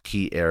across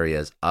key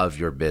areas of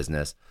your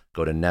business.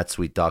 Go to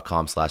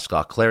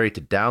netsuite.com/ScottClary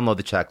to download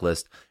the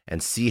checklist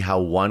and see how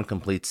one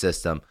complete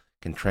system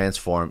can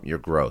transform your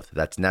growth.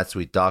 That's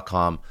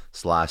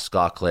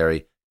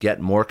netsuite.com/ScottClary. Get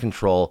more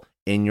control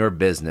in your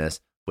business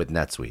with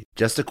NetSuite.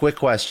 Just a quick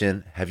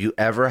question. Have you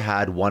ever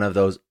had one of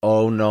those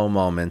oh no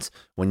moments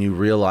when you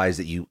realize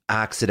that you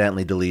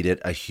accidentally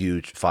deleted a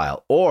huge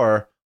file?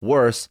 Or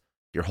worse,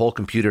 your whole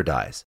computer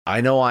dies.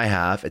 I know I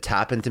have. It's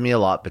happened to me a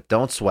lot, but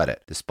don't sweat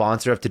it. The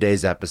sponsor of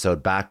today's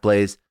episode,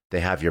 Backblaze,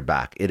 they have your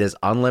back. It is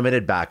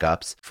unlimited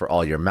backups for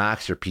all your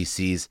Macs, your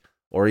PCs,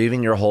 or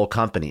even your whole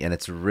company, and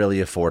it's really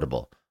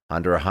affordable,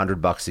 under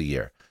 $100 a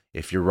year.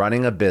 If you're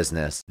running a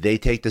business, they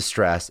take the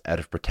stress out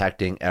of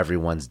protecting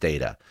everyone's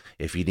data.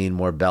 If you need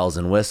more bells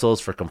and whistles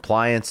for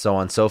compliance, so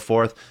on and so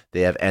forth, they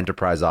have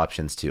enterprise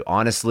options too.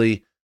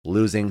 Honestly,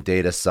 losing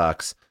data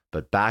sucks,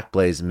 but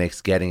Backblaze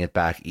makes getting it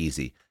back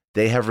easy.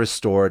 They have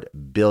restored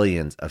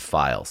billions of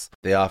files.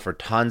 They offer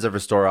tons of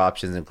restore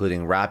options,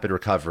 including rapid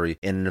recovery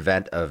in an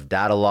event of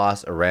data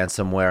loss or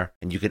ransomware,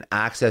 and you can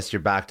access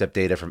your backed up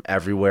data from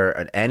everywhere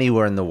and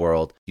anywhere in the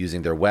world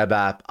using their web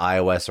app,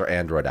 iOS, or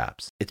Android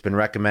apps. It's been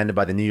recommended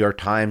by the New York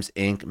Times,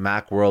 Inc.,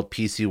 Macworld,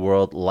 PC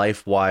World,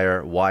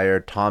 LifeWire,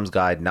 Wired, Tom's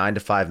Guide, 9 to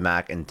 5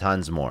 Mac, and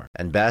tons more.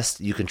 And best,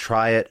 you can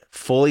try it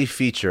fully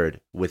featured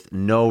with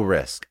no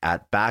risk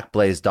at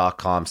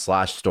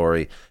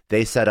backblaze.com/story.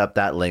 They set up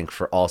that link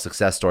for all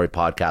Success Story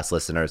podcast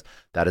listeners.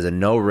 That is a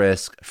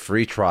no-risk,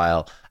 free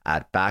trial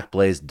at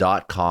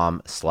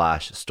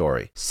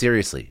backblaze.com/story.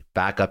 Seriously,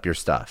 back up your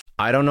stuff.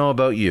 I don't know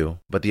about you,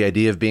 but the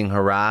idea of being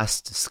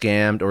harassed,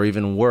 scammed, or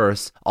even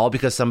worse, all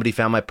because somebody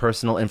found my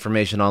personal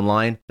information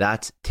online,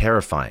 that's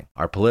terrifying.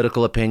 Our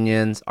political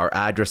opinions, our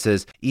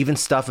addresses, even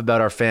stuff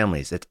about our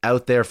families, it's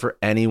out there for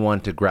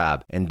anyone to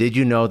grab. And did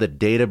you know that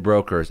data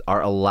brokers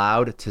are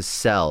allowed to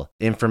sell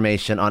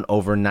information on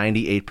over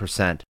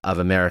 98% of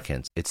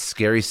Americans? It's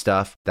scary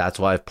stuff. That's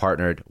why I've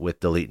partnered with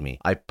Delete Me.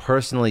 I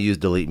personally use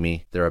Delete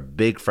Me. They're a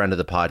big friend of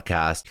the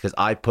podcast because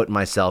I put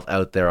myself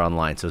out there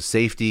online. So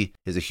safety privacy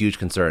is a huge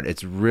concern.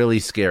 It's really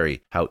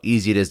scary how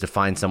easy it is to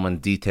find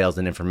someone's details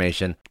and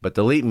information, but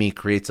Delete Me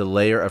creates a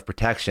layer of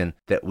protection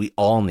that we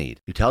all need.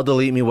 You tell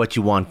Delete Me what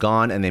you want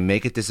gone, and they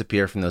make it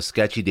disappear from those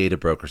sketchy data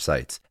broker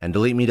sites. And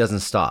Delete Me doesn't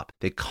stop.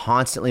 They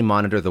constantly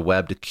monitor the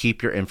web to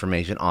keep your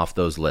information off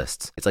those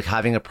lists. It's like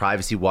having a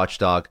privacy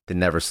watchdog that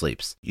never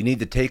sleeps. You need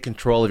to take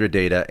control of your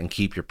data and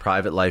keep your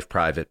private life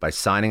private by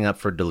signing up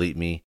for Delete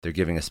Me. They're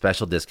giving a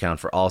special discount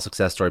for all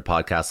Success Story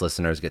podcast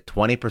listeners. Get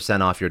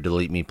 20% off your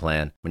Delete Me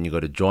plan when you go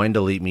to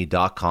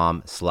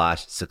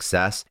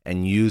joindeleteme.com/success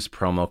and use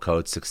promo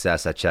code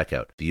success at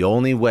checkout. The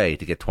only way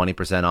to get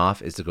 20%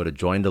 off is to go to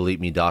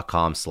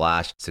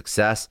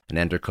joindeleteme.com/success and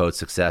enter code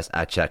success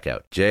at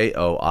checkout.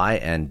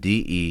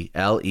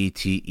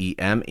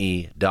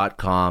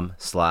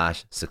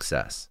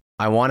 joindeleteme.com/success.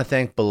 I want to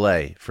thank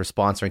Belay for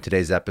sponsoring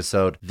today's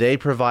episode. They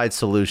provide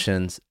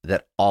solutions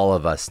that all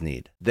of us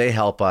need. They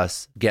help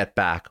us get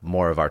back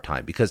more of our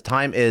time because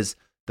time is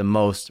the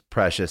most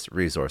precious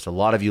resource. A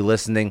lot of you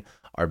listening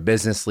are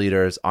business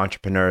leaders,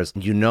 entrepreneurs.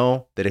 You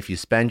know that if you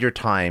spend your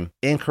time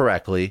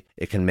incorrectly,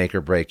 it can make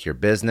or break your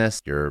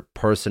business, your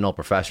personal,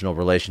 professional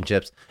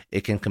relationships.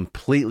 It can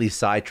completely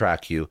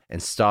sidetrack you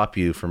and stop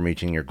you from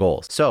reaching your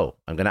goals. So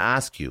I'm going to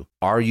ask you,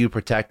 are you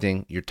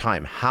protecting your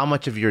time? How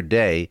much of your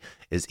day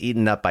is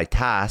eaten up by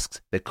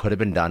tasks that could have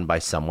been done by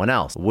someone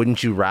else?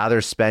 Wouldn't you rather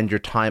spend your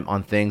time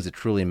on things that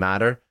truly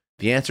matter?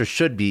 The answer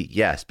should be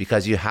yes,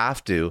 because you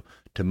have to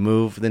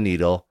move the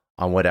needle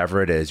on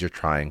whatever it is you're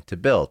trying to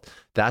build.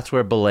 That's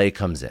where Belay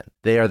comes in.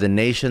 They are the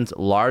nation's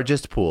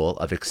largest pool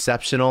of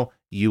exceptional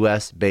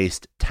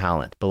US-based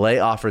talent. Belay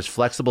offers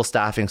flexible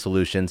staffing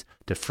solutions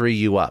to free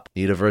you up.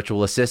 Need a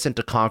virtual assistant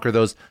to conquer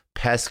those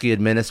pesky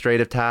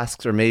administrative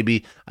tasks, or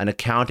maybe an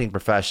accounting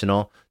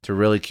professional to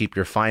really keep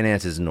your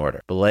finances in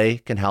order? Belay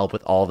can help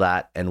with all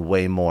that and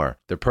way more.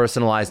 Their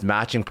personalized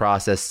matching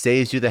process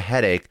saves you the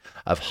headache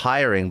of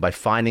hiring by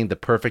finding the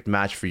perfect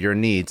match for your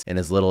needs in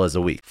as little as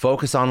a week.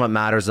 Focus on what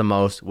matters the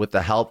most with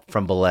the help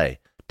from Belay.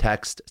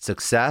 Text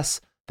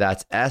SUCCESS,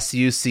 that's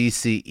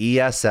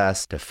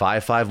SUCCESS, to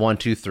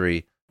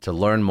 55123 to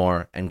learn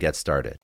more and get started.